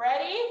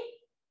 ready?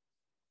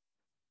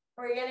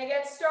 We're gonna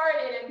get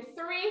started in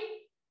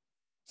 3,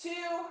 2,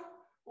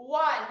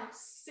 1.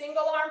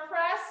 Single arm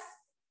press,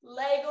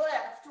 leg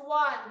lift.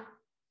 1,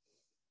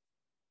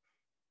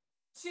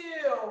 2,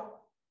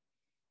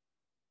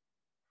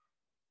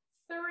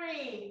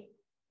 3,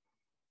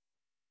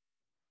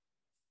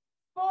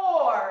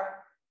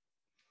 4,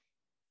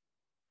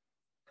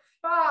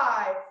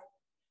 5,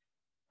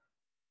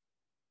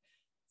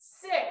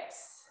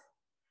 6,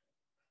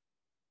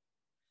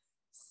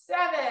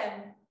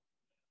 7,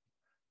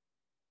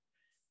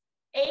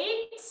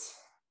 8,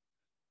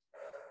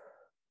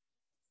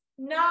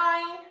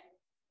 9,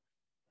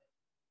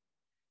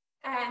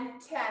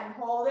 and 10.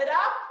 Hold it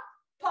up.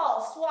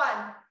 Pulse.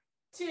 1,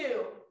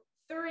 2,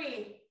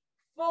 3,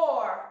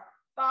 4,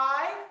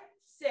 5,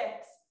 6,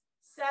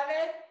 7,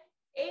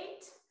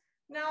 8,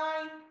 9,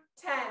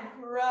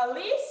 10.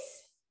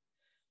 Release.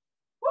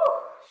 Woo.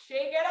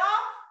 Shake it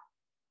off.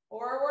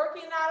 We're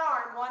working that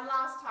arm one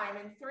last time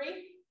in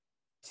 3,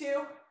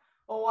 2,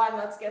 1.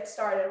 Let's get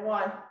started.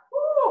 1,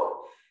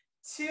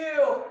 2,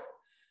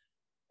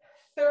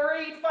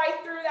 3.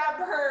 Fight through that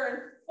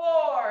burn.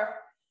 4,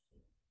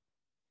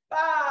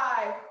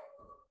 5,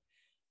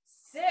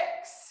 6.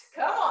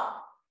 Come on.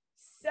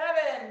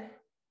 7,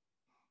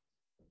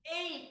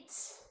 8,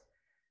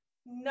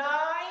 9,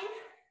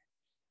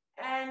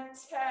 and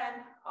 10.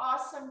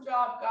 Awesome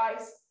job,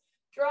 guys.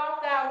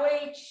 Drop that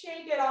weight,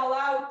 shake it all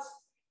out.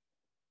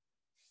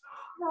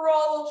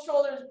 Roll those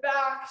shoulders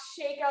back,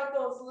 shake out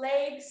those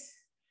legs.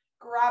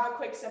 Grab a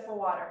quick sip of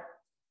water.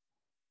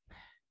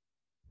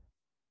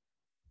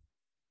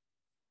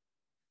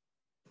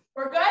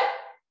 We're good?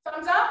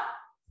 Thumbs up?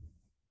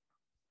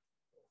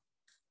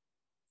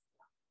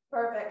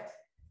 Perfect.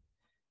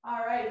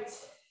 All right.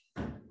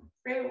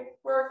 Great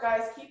work,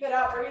 guys. Keep it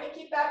up. We're going to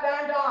keep that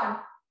band on.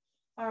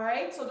 All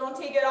right, so don't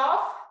take it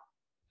off.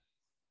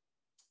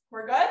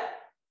 We're good?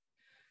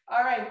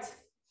 All right.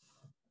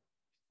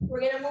 We're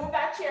going to move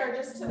that chair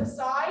just to the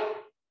side,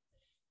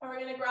 and we're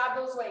going to grab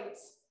those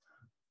weights.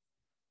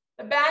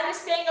 The band is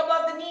staying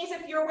above the knees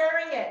if you're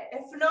wearing it.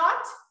 If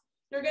not,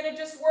 you're going to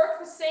just work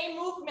the same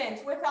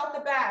movement without the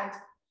band.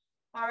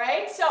 All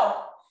right,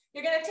 so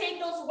you're going to take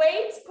those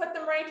weights, put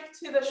them right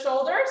to the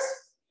shoulders.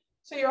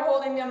 So you're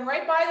holding them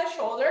right by the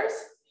shoulders.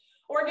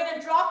 We're going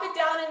to drop it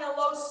down in a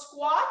low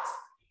squat.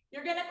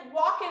 You're going to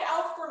walk it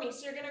out for me.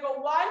 So you're going to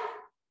go 1,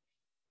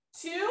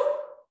 2,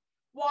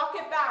 walk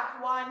it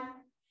back. 1,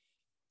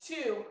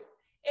 2.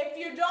 If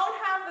you don't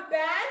have the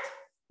band,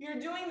 you're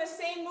doing the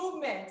same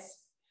movements.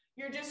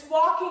 You're just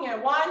walking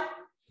it. 1,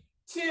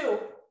 2.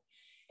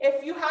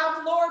 If you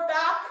have lower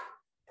back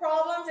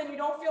problems and you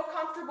don't feel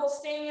comfortable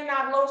staying in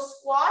that low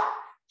squat,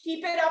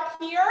 keep it up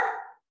here.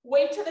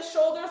 Weight to the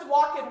shoulders.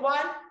 Walk it. 1,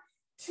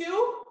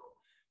 2,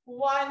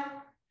 1,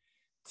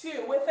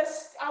 2. With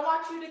us, I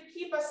want you to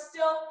keep us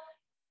still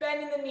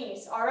bending the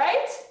knees. All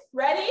right?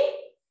 Ready?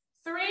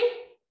 3,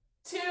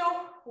 2,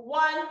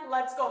 1.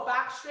 Let's go.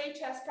 Back straight,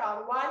 chest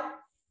proud. 1,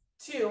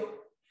 2.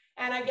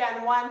 And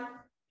again, 1,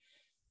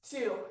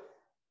 2.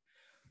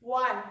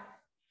 1,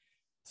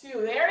 2.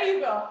 There you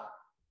go.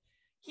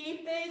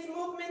 Keep these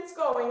movements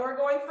going. We're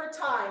going for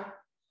time.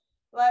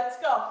 Let's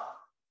go.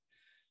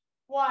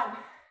 1,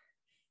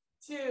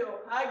 2.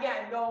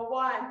 Again, go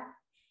 1,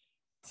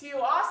 2.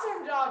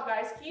 Awesome job,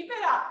 guys. Keep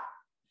it up.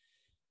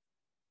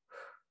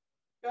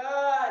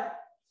 Good.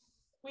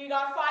 We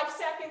got 5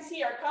 seconds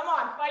here. Come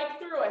on, fight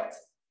through it.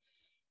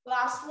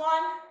 Last 1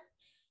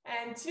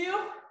 and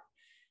 2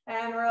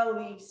 and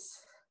release.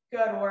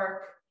 Good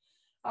work.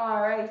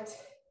 All right.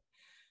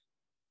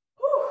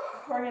 Whew.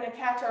 We're going to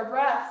catch our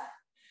breath.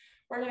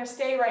 We're going to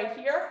stay right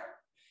here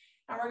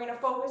and we're going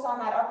to focus on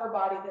that upper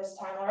body this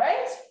time. All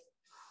right.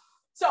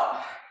 So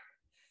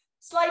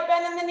slight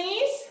bend in the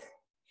knees.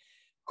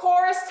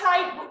 Core is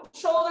tight,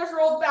 shoulders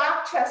rolled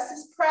back, chest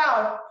is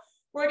proud.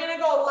 We're going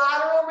to go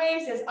lateral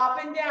raises,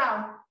 up and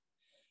down.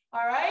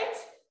 All right?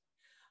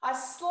 A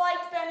slight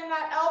bend in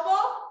that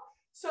elbow.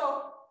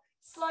 So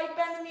slight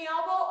bend in the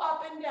elbow,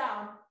 up and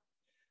down.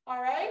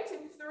 All right?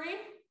 In 3,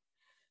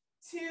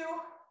 2,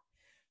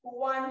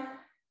 1.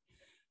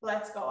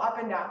 Let's go. Up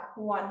and down.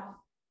 1,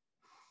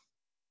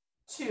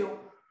 2,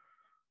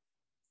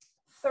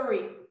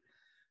 3,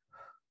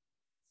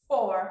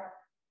 4,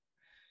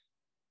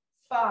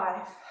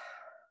 5,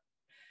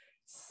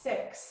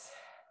 6,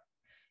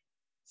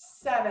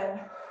 7,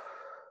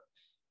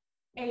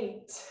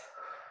 8,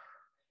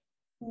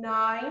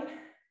 9,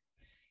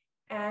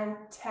 and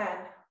 10.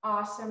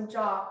 Awesome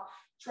job.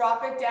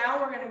 Drop it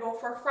down. We're going to go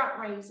for front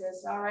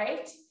raises. All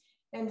right.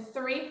 In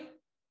 3,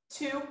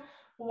 2,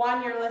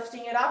 1. You're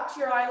lifting it up to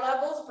your eye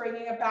levels,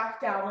 bringing it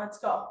back down. Let's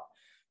go.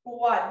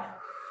 1,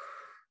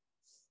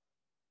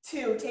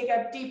 2. Take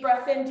a deep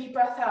breath in, deep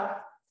breath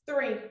out.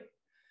 3,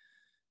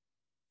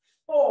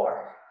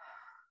 4,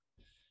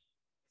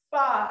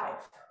 5.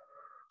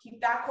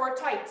 Keep that core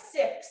tight.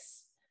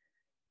 6,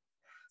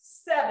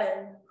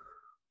 7,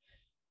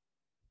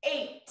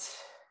 8,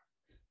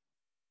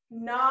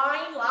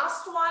 9.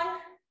 Last 1.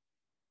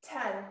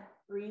 10.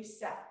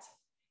 Reset.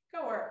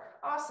 Good work.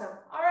 Awesome.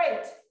 All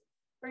right.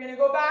 We're going to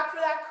go back for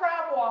that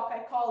crab walk,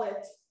 I call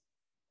it.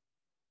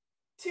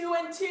 2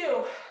 and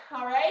 2.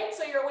 All right.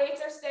 So your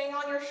weights are staying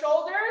on your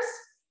shoulders.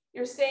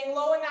 You're staying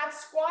low in that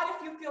squat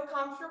if you feel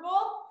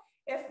comfortable.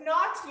 If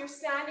not, you're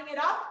standing it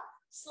up.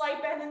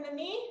 Slight bend in the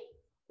knee.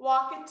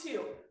 Walk it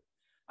 2.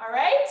 All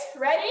right.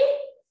 Ready?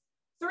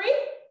 3,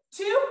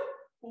 2,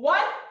 1.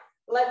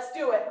 Let's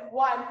do it.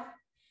 1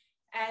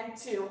 and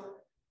 2.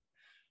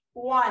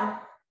 1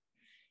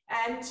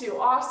 and 2.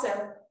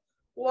 Awesome.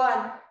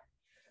 1,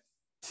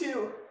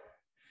 2.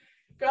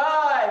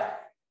 Good.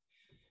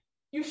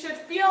 You should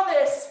feel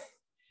this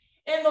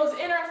in those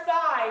inner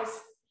thighs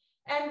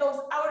and those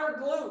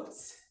outer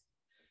glutes.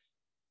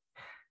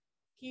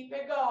 Keep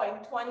it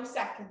going. 20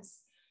 seconds.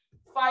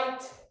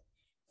 Fight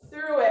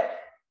through it.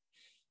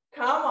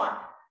 Come on.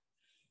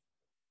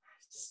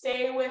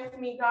 Stay with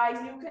me, guys.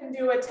 You can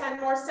do it. 10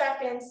 more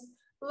seconds.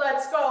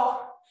 Let's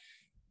go.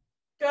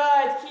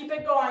 Good. Keep it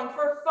it going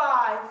for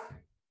 5,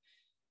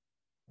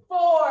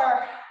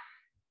 4,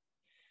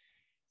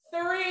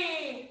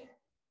 3,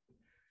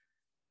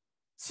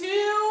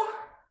 2,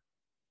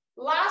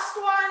 last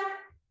one,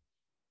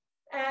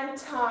 and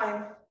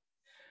time.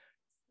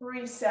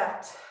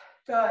 Reset.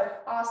 Good,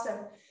 awesome.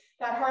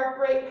 That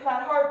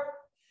heart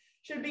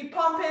should be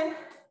pumping.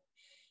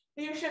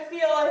 You should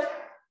feel it.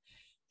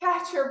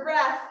 Catch your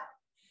breath.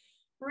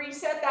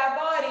 Reset that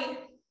body.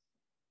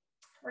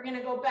 We're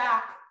gonna go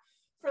back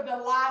for the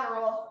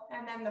lateral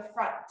and then the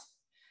front.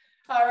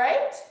 All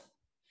right?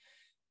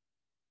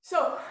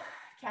 So,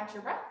 catch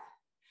your breath.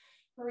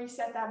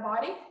 Reset that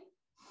body.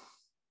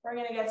 We're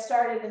gonna get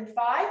started in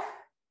 5,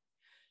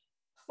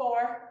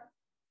 4,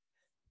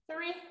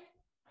 3,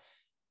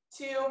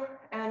 2,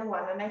 and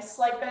 1. A nice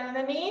slight bend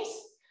in the knees.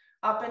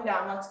 Up and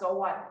down. Let's go.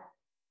 1,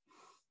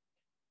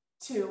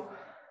 2,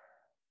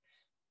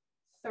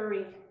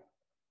 3,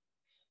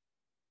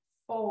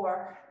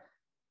 4,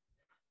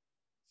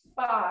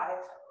 5,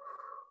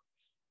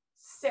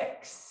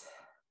 6,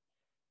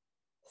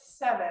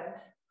 7,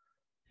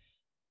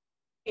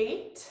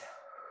 8,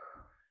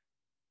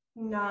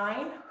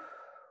 9,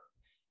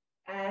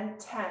 and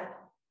 10.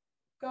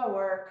 Go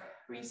work.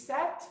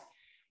 Reset.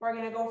 We're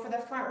going to go for the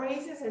front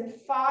raises in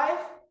 5,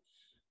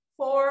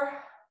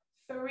 4,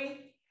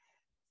 3,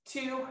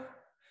 2,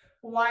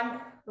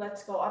 1.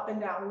 Let's go up and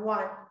down.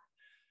 1,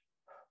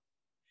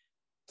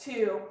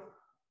 2,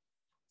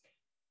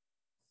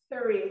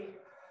 3,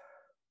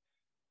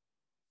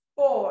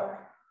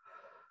 4,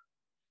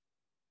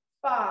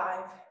 5,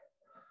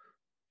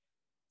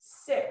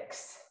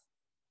 6,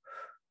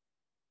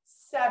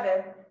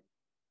 7,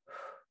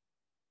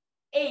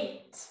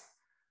 8,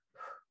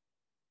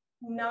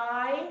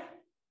 9,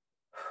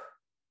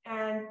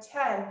 and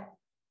 10.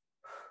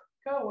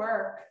 Go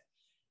work.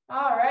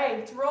 All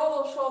right,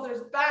 roll those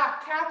shoulders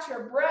back, catch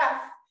your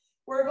breath.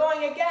 We're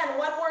going again,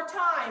 one more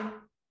time.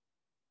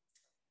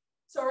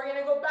 So we're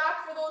gonna go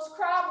back for those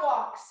crab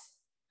walks.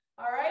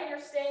 All right, you're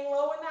staying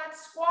low in that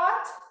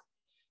squat.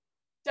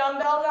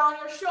 Dumbbell down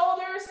your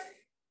shoulders.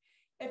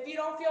 If you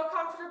don't feel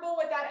comfortable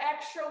with that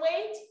extra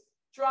weight,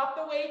 drop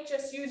the weight,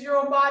 just use your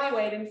own body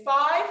weight. In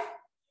 5,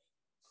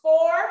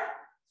 4,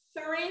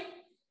 3,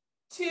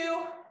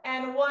 2,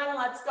 and 1,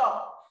 let's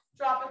go.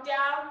 Drop it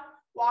down,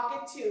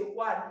 walk it 2,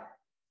 1,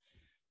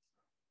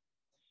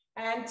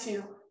 and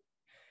 2.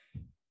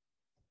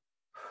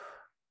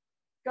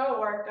 Go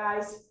work,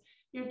 guys.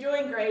 You're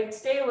doing great.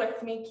 Stay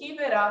with me,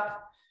 keep it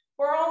up.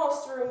 We're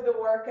almost through the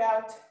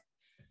workout.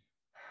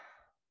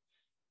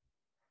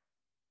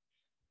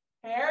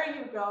 There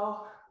you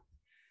go.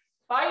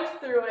 Fight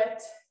through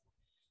it.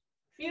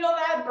 Feel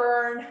that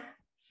burn.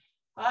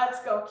 Let's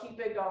go, keep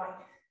it going.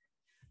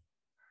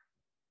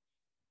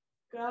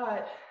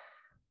 Good.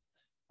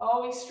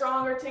 Always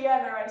stronger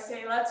together, I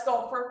say. Let's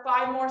go for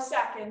 5 more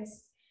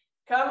seconds.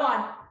 Come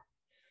on.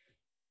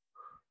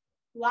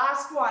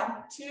 Last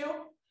one, 2,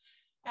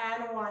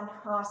 and 1.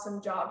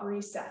 Awesome job,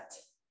 reset.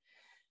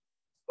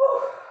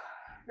 Whew.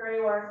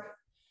 Great work.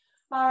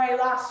 All right,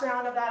 last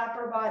round of that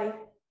upper body.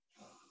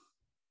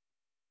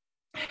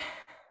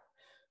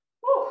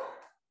 Whew.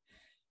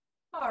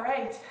 All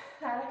right,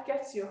 that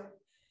gets you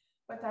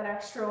with that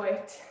extra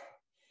weight.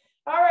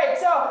 All right,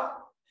 so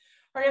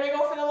we're gonna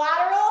go for the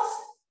laterals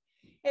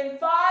in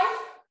 5,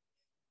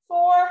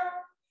 4,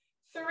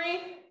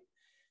 3,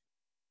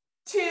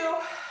 2,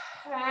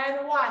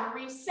 and 1.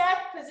 Reset,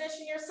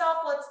 position yourself,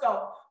 let's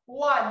go.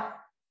 1,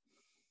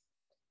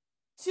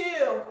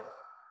 2,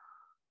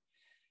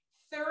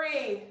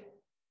 3,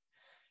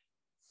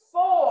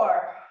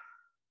 4,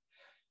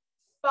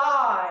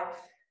 5,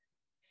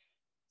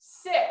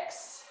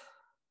 6,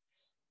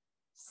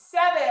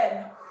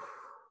 7,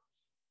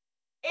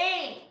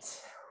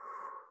 8,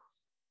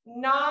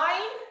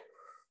 9,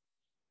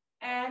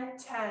 and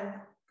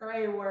 10.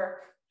 Great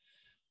work.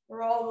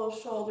 Roll those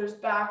shoulders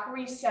back,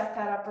 reset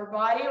that upper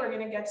body. We're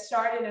gonna get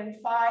started in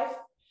 5,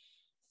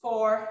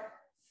 4,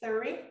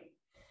 3,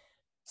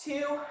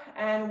 2,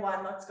 and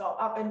 1. Let's go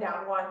up and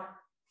down. 1,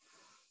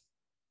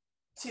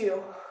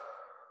 2,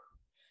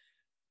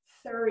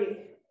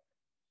 3,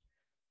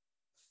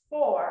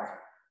 4,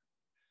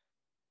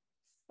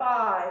 5.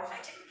 I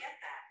didn't get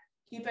that.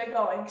 Keep it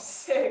going.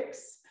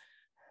 6,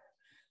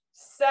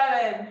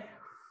 7,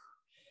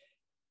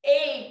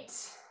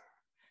 8,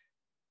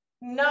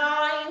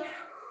 9,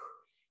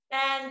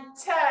 and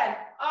 10.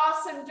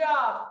 Awesome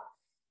job.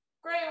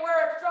 Great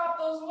work. Drop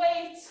those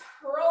weights.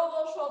 Roll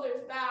those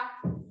shoulders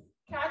back.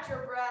 Catch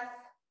your breath.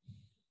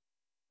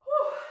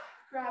 Whew.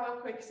 Grab a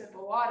quick sip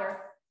of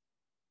water.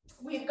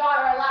 We've got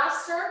our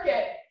last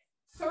circuit.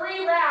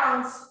 3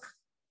 rounds.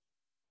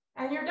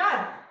 And you're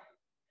done.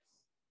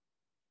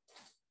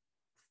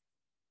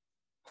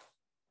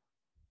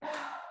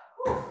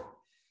 Whew.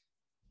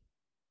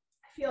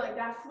 I feel like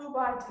that flew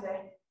by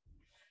today.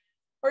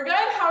 We're good?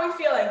 How are we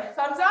feeling?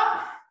 Thumbs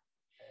up?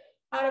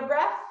 Out of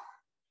breath?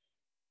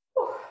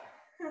 Whew.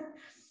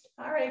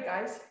 All right,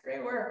 guys,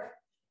 great work.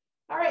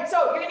 All right,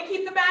 so you're gonna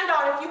keep the band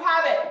on if you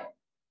have it.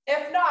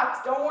 If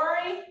not, don't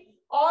worry.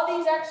 All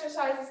these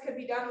exercises could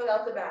be done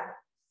without the band.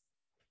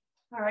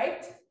 All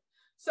right,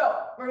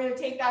 so we're going to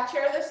take that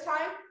chair this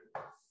time.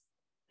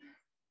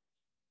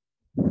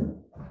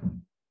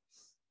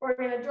 We're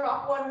going to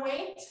drop one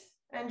weight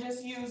and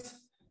just use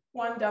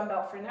one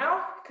dumbbell for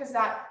now because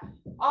that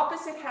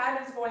opposite hand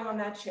is going on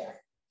that chair.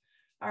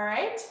 All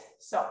right,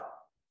 so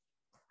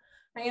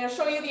I'm going to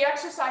show you the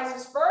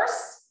exercises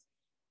first,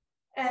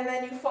 and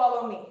then you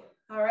follow me.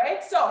 All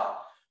right, so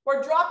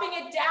we're dropping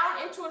it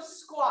down into a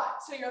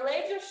squat. So your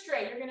legs are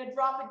straight. You're going to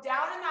drop it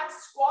down in that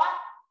squat.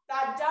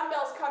 That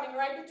dumbbell's coming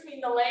right between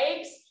the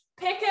legs.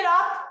 Pick it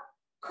up,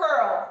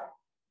 curl.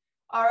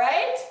 All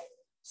right,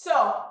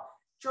 so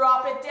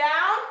drop it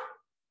down.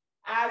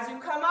 As you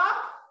come up,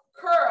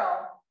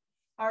 curl.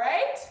 All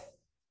right,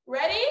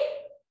 ready?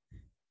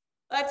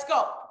 Let's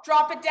go.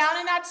 Drop it down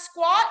in that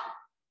squat.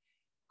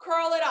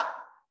 Curl it up.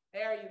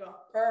 There you go.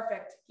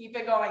 Perfect. Keep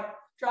it going.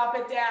 Drop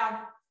it down.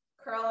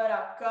 Curl it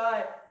up.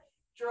 Good.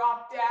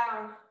 Drop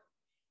down.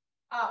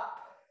 Up.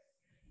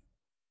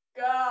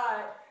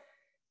 Good.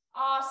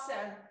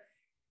 Awesome.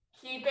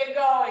 Keep it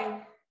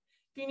going.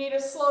 If you need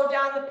to slow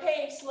down the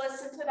pace,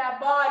 listen to that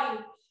body.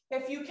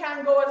 If you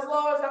can go as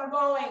low as I'm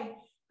going,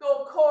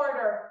 go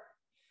quarter.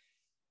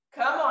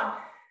 Come on.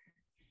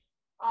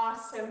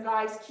 Awesome,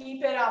 guys.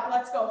 Keep it up.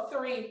 Let's go.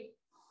 3,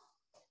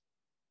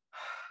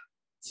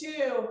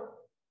 2,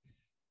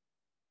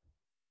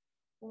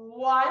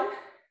 1.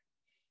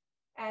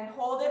 And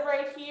hold it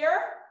right here.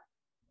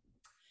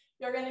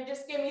 You're going to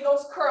just give me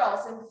those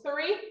curls in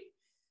 3,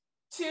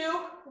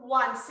 2,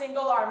 1.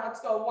 Single arm.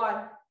 Let's go.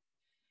 1,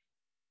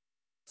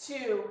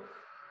 2,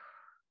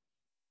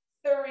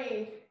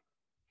 3,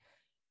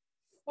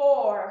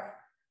 4,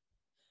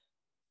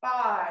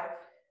 5,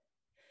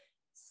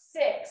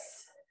 6,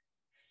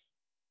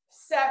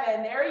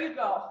 7. There you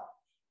go.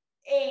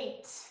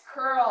 8.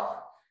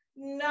 Curl.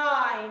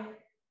 9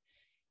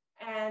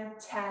 and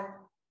 10.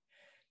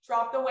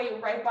 Drop the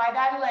weight right by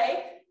that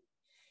leg.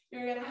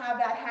 You're going to have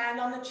that hand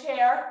on the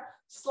chair,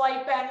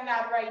 slight bend in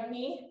that right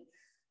knee.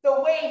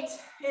 The weight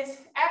is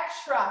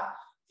extra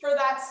for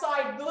that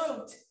side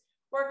glute.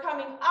 We're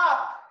coming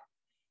up,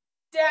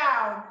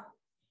 down,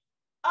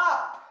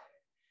 up,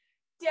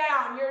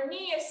 down. Your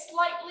knee is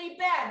slightly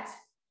bent.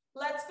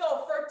 Let's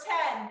go for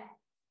 10,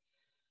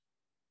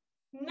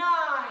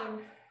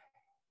 9,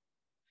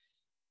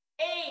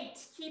 8.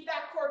 Keep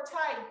that core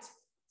tight.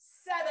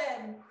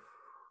 7,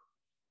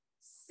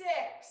 6,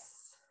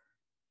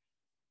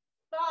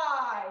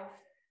 5,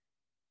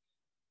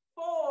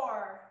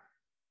 4,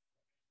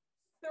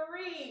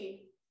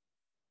 3,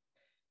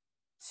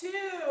 2,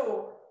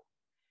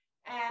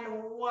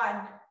 and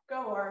 1.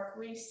 Go work,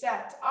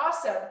 reset.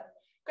 Awesome.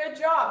 Good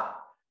job.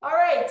 All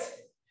right,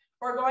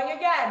 we're going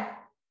again.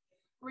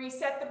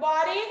 Reset the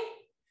body.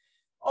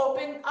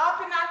 Open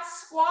up in that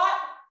squat.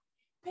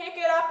 Pick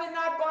it up in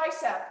that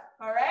bicep.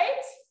 All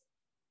right?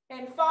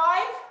 In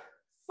 5,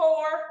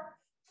 4,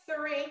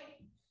 3,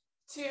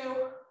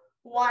 2,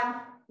 1.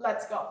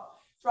 Let's go.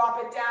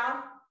 Drop it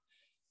down.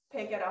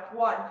 Pick it up.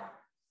 1,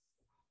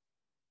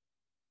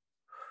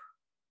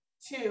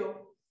 2,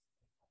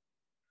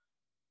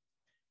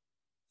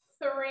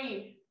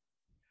 3,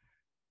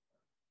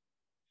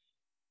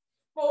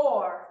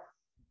 4,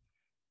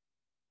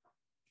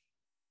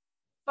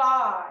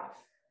 5,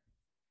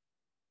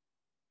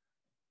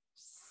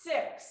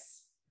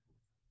 6,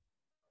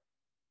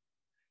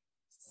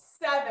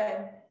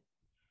 7,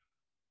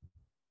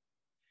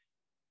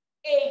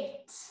 8,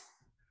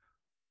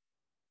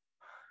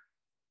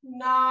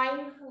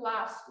 9,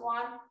 last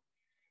one,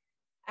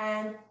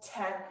 and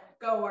 10.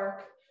 Go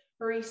work.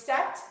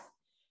 Reset,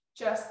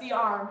 just the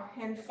arm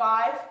in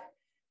 5,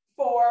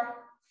 4,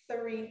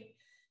 3,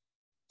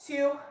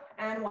 2,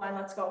 and 1.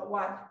 Let's go.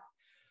 1,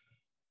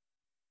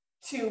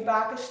 2,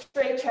 back is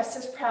straight, chest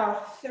is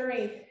proud.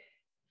 3,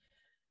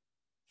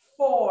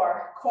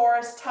 4, core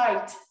is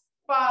tight.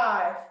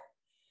 5,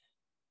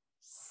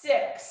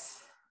 6,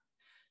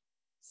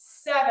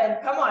 7,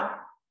 come on.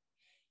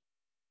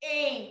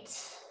 8,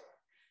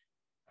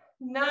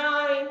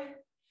 9,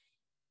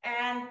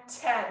 and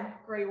 10.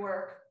 Great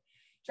work.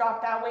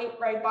 Drop that weight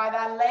right by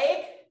that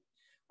leg.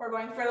 We're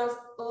going for those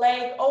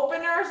leg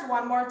openers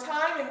one more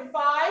time in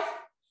 5,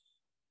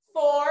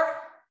 4,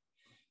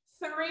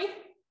 3,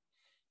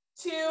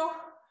 2,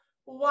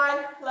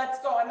 1. Let's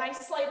go. A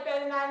nice slight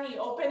bend in that knee.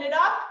 Open it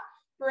up.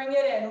 Bring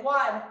it in.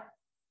 1,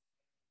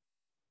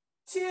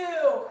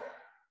 2,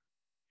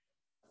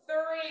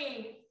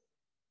 3,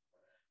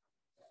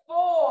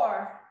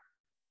 4,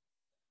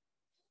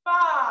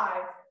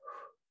 5,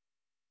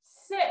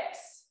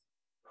 6,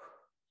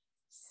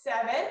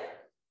 7,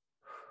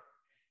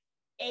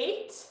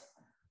 8,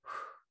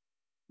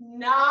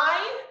 9,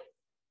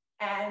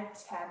 and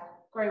 10.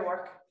 Great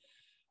work.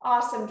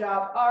 Awesome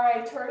job. All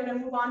right, we're going to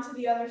move on to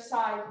the other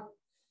side.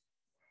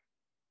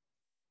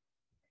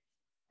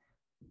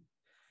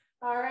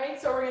 All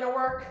right, so we're going to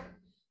work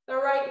the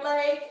right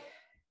leg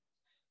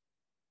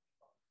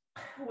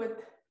with,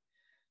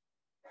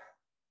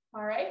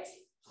 all right.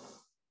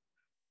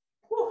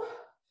 Whew.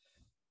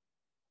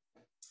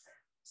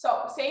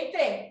 So same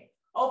thing,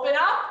 open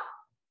up,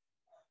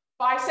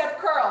 bicep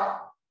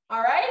curl,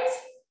 all right?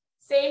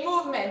 Same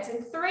movement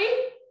in 3,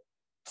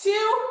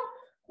 2,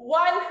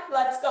 1,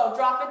 let's go.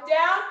 Drop it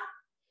down,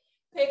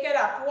 pick it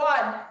up,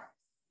 1,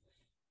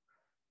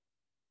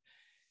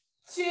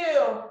 2,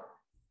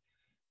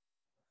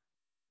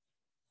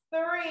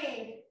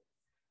 3,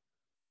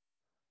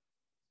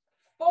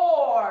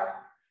 4,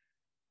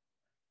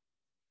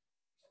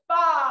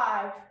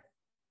 5,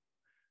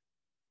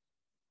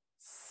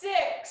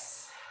 6,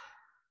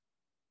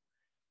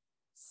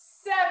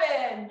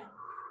 7,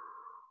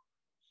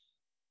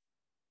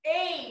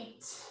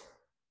 8,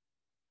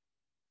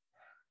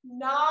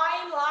 9,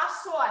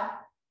 last one,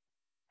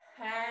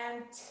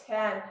 and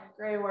 10.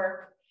 Great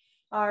work.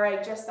 All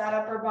right, just that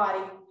upper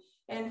body.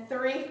 In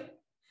 3,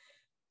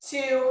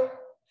 2,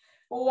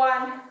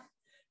 1,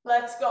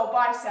 let's go.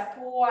 Bicep,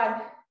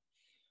 1,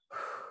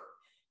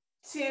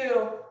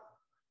 2,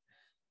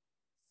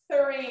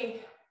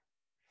 3,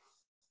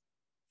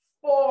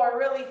 4,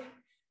 really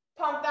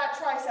pump that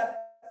tricep,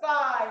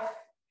 5,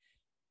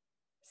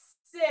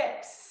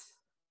 6,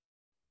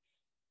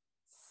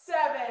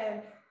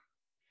 7,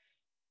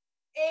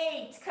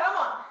 8, come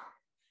on,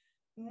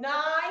 9,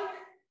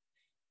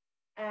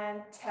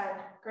 and 10.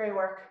 Great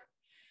work.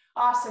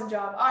 Awesome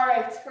job. All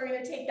right, we're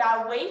gonna take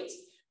that weight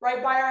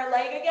right by our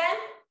leg again.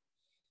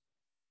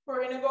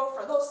 We're gonna go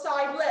for those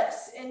side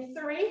lifts in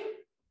 3,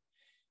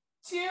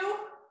 2,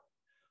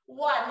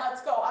 1.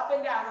 Let's go up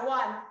and down.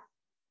 1,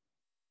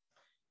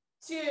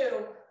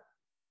 2,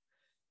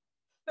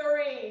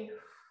 3,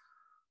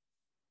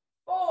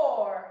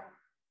 4,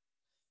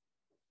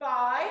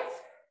 5,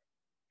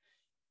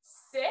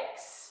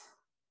 6,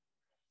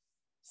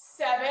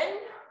 7,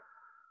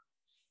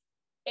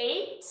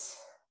 8,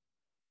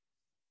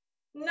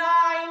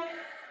 9,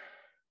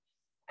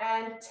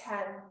 and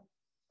 10.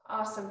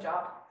 Awesome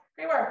job.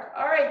 Great work.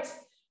 All right,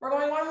 we're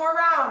going one more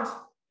round.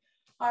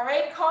 All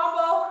right,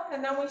 combo,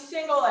 and then we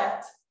single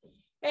it.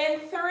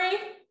 In 3,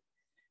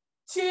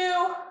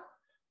 2,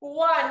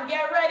 1.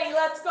 Get ready.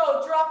 Let's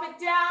go. Drop it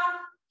down.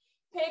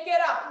 Pick it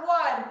up.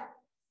 1,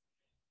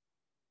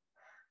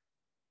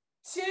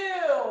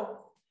 2,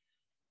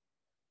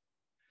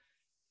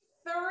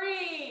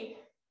 3,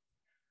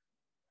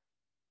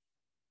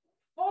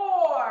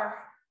 4,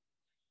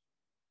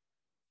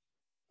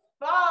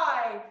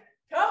 5.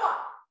 Come on.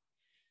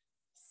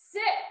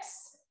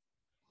 6,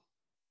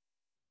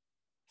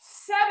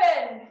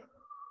 7,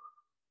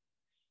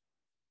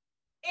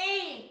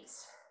 8,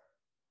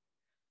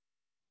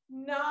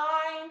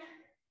 9,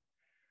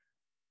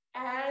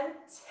 and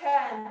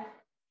 10.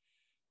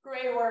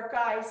 Great work,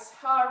 guys.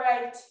 All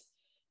right.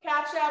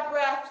 Catch that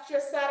breath,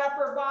 just that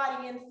upper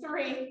body in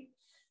 3,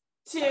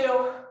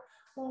 2,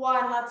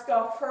 1. Let's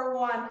go for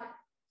 1,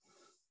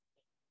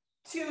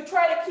 2.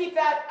 Try to keep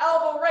that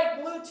elbow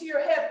right glued to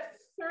your hip.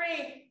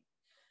 3,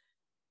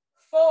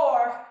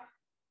 4,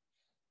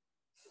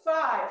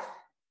 5.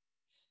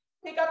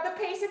 Pick up the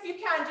pace if you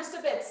can, just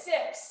a bit.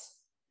 6,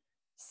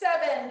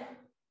 7,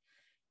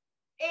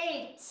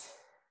 8,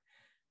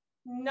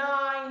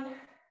 9,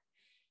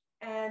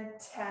 and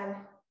 10.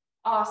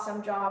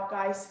 Awesome job,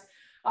 guys.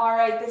 All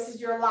right, this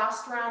is your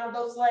last round of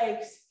those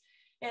legs.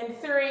 In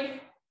 3,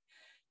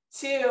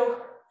 2,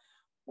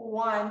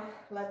 1.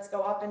 Let's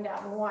go up and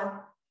down. 1,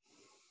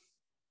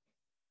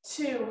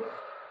 2,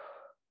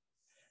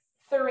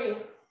 3,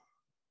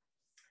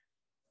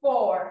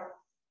 4,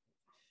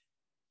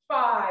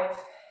 5,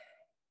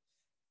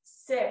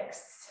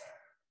 6,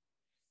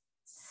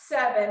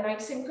 7.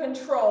 Nice and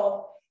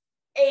control.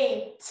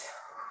 8,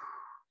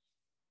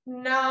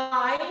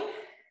 9,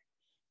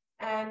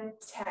 and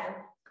 10.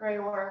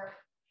 Great work.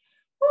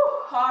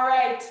 Whew. All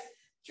right,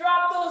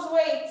 drop those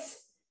weights.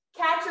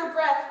 Catch your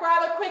breath.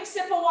 Grab a quick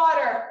sip of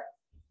water.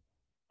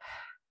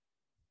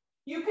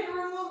 You can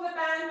remove the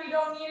band. We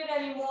don't need it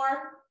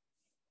anymore.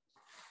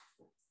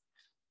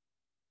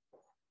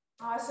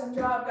 Awesome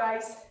job,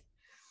 guys.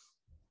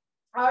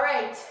 All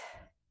right.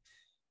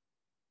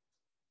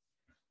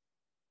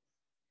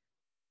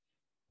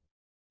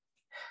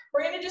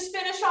 We're going to just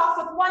finish off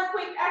with one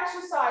quick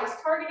exercise,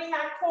 targeting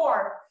that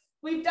core.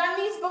 We've done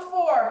these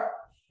before.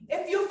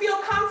 If you feel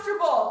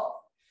comfortable,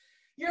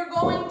 you're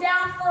going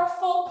down for a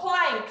full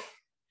plank.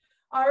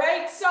 All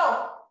right,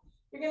 so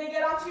you're going to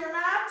get onto your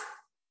mat,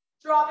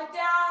 drop it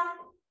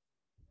down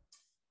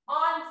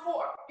on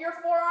your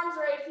forearms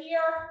right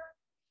here,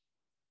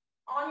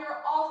 on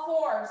your all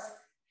fours.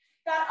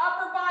 That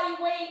upper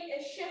body weight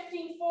is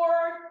shifting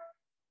forward.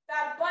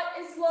 That butt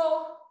is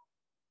low,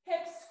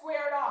 hips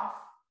squared off.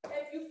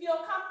 If you feel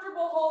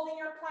comfortable holding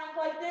your plank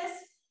like this,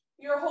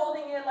 you're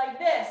holding it like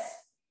this.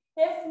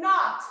 If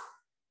not,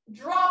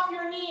 drop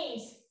your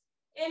knees,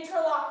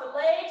 interlock the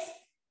legs,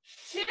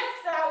 shift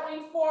that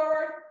weight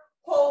forward,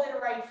 hold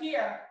it right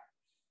here,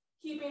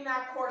 keeping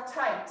that core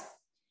tight.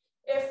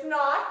 If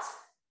not,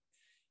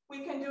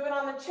 we can do it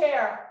on the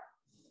chair.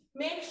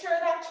 Make sure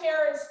that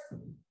chair is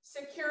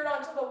secured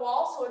onto the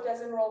wall so it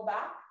doesn't roll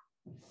back.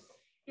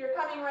 You're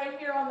coming right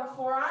here on the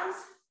forearms,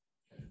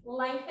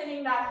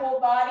 lengthening that whole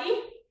body.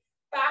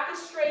 Back is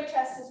straight,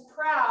 chest is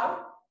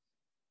proud.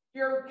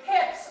 Your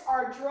hips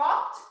are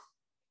dropped.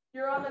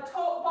 You're on the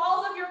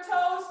balls of your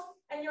toes,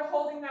 and you're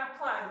holding that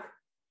plank.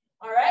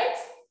 All right?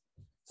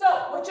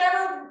 So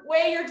whichever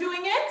way you're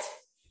doing it,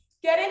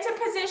 get into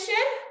position.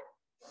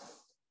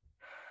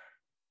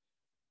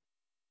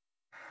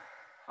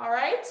 All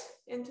right,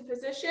 into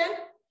position.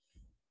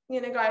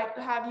 I'm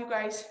gonna have you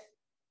guys.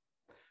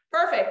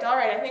 Perfect. All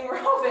right, I think we're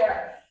all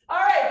there. All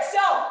right,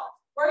 so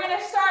we're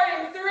gonna start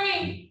in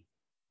 3,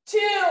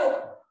 2,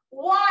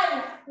 1.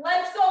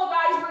 Let's go,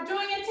 guys. We're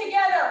doing it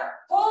together.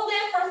 Hold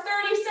it for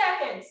 30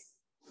 seconds.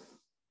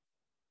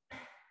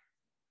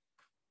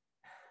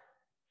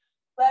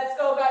 Let's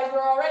go, guys.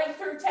 We're already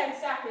through 10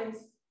 seconds.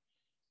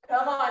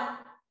 Come on.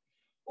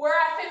 We're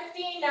at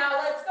 15 now.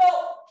 Let's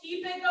go.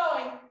 Keep it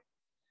going.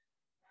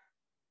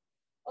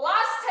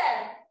 Last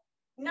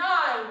 10, 9,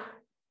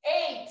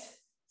 8,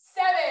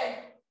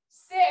 7,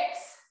 6,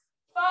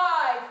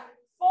 5,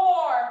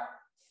 4,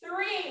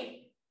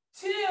 3,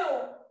 2,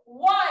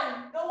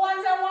 1. The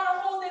ones that want to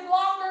hold it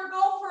longer,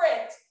 go for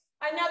it.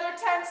 Another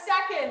 10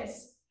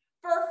 seconds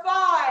for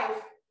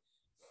 5,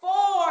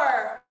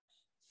 4,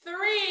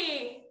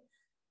 3,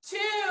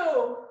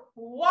 2,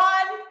 1,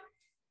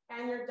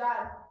 and you're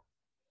done.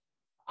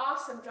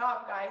 Awesome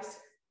job, guys.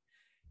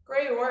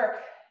 Great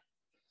work.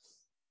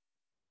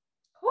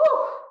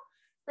 Whew.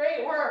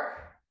 Great work.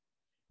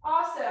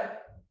 Awesome.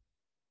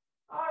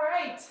 All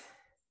right.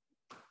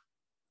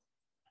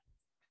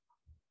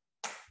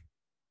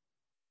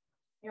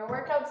 Your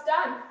workout's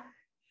done.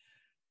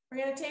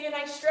 We're going to take a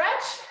nice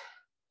stretch.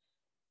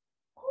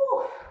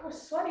 Whew, it was a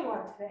sweaty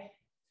one today.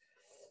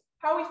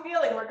 How are we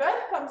feeling? We're good?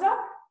 Thumbs up?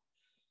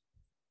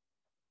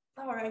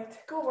 All right.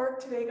 Good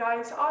work today,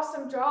 guys.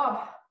 Awesome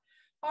job.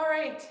 All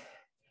right.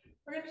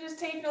 We're going to just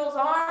take those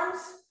arms,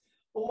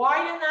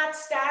 widen that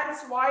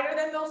stance, wider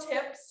than those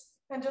hips,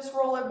 and just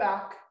roll it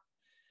back.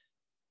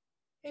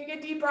 Take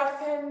a deep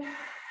breath in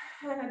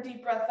and a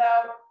deep breath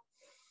out.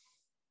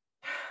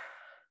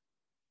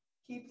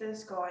 Keep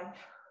this going.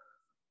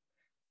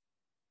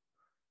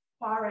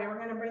 All right, we're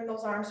going to bring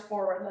those arms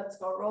forward. Let's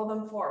go. Roll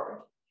them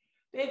forward.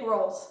 Big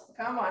rolls.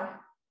 Come on.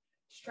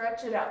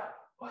 Stretch it out.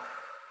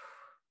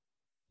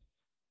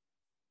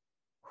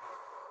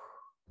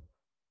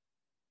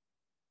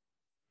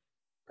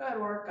 Good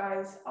work,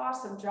 guys.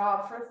 Awesome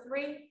job. For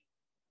 3,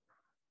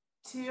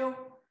 2,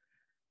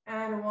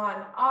 and 1.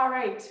 All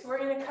right, we're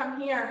going to come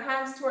here,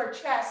 hands to our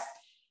chest.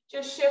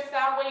 Just shift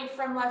that weight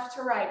from left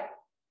to right.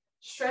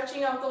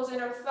 Stretching out those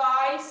inner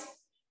thighs,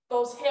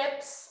 those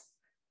hips.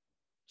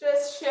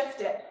 Just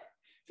shift it.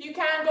 If you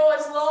can't go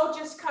as low,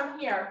 just come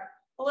here.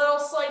 A little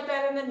slight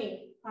bend in the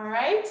knee. All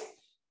right?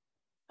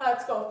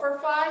 Let's go for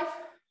 5,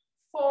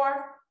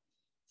 4,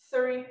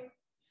 3,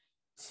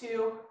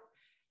 2,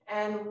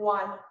 and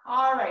 1.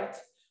 All right.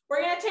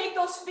 We're going to take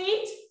those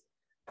feet,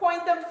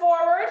 point them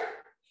forward.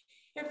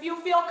 If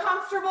you feel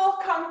comfortable,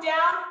 come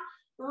down,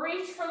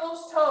 reach for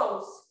those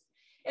toes.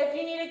 If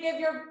you need to give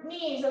your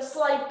knees a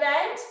slight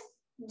bend,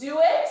 do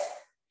it.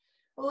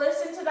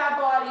 Listen to that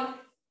body.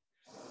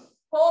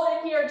 Hold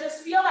it here.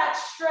 Just feel that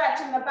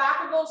stretch in the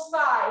back of those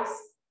thighs.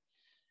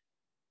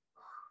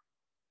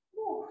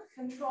 Ooh,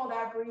 control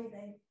that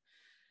breathing.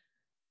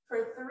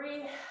 For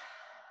 3,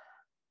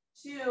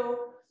 2,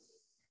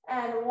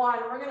 and 1.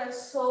 We're going to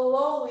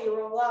slowly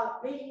roll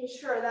up, making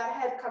sure that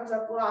head comes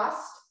up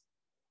last.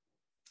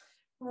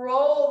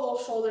 Roll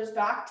those shoulders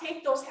back.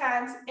 Take those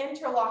hands,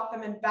 interlock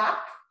them in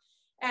back,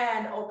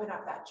 and open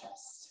up that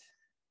chest.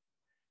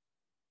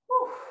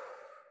 Whew.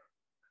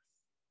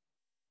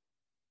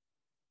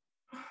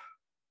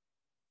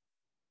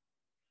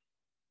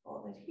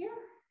 Hold it here.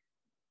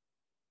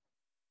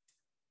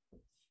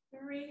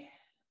 3,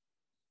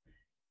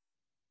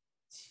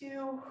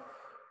 2,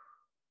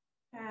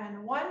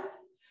 and 1.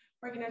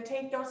 We're going to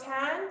take those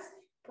hands,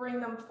 bring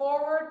them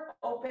forward,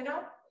 open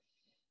up.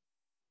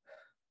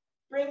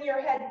 Bring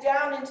your head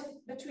down into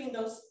between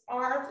those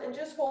arms and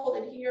just hold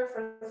it here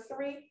for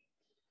 3,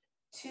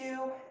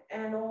 2,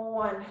 and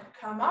 1.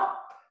 Come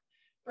up.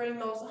 Bring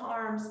those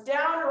arms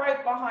down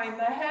right behind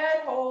the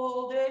head.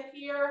 Hold it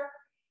here.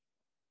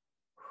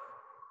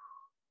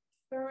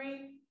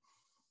 3,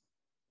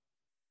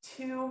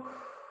 2,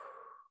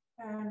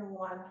 and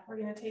 1. We're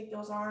going to take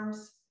those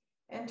arms,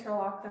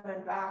 interlock them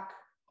in back,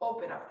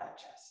 open up that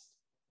chest.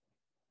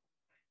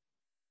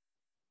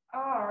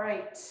 All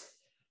right.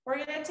 We're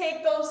going to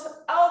take those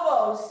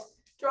elbows,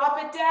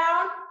 drop it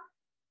down,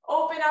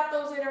 open up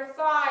those inner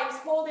thighs,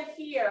 hold it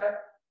here.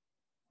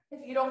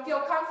 If you don't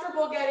feel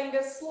comfortable getting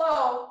this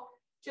slow,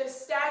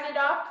 just stand it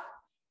up,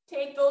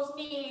 take those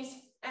knees,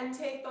 and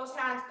take those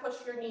hands, push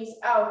your knees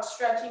out,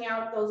 stretching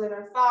out those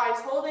inner thighs.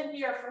 Hold it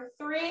here for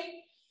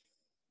 3,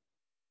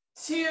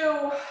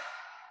 2,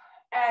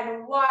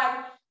 and 1.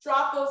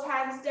 Drop those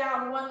hands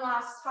down one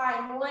last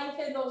time.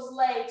 Lengthen those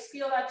legs.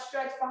 Feel that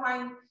stretch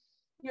behind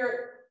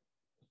your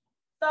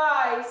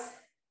thighs,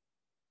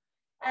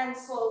 and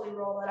slowly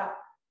roll it up.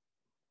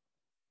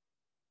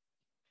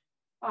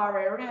 All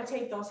right, we're going to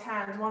take those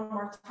hands one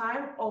more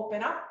time.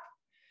 Open up.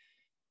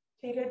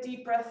 Take a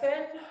deep breath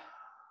in.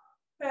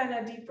 And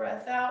a deep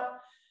breath out.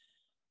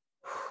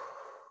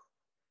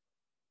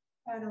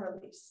 And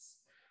release.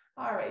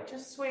 All right,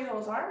 just sway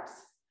those arms.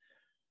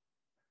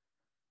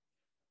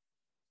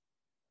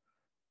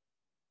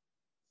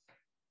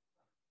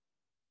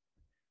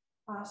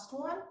 Last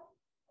one.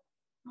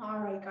 All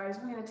right, guys,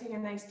 we're gonna take a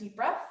nice deep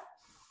breath.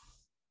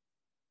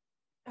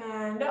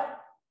 And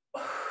up.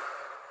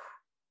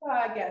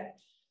 Again.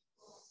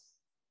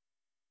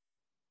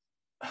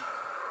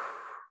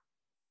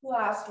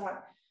 Last one.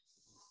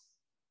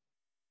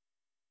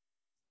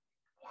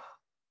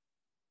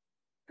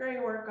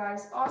 Great work,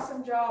 guys.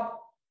 Awesome job.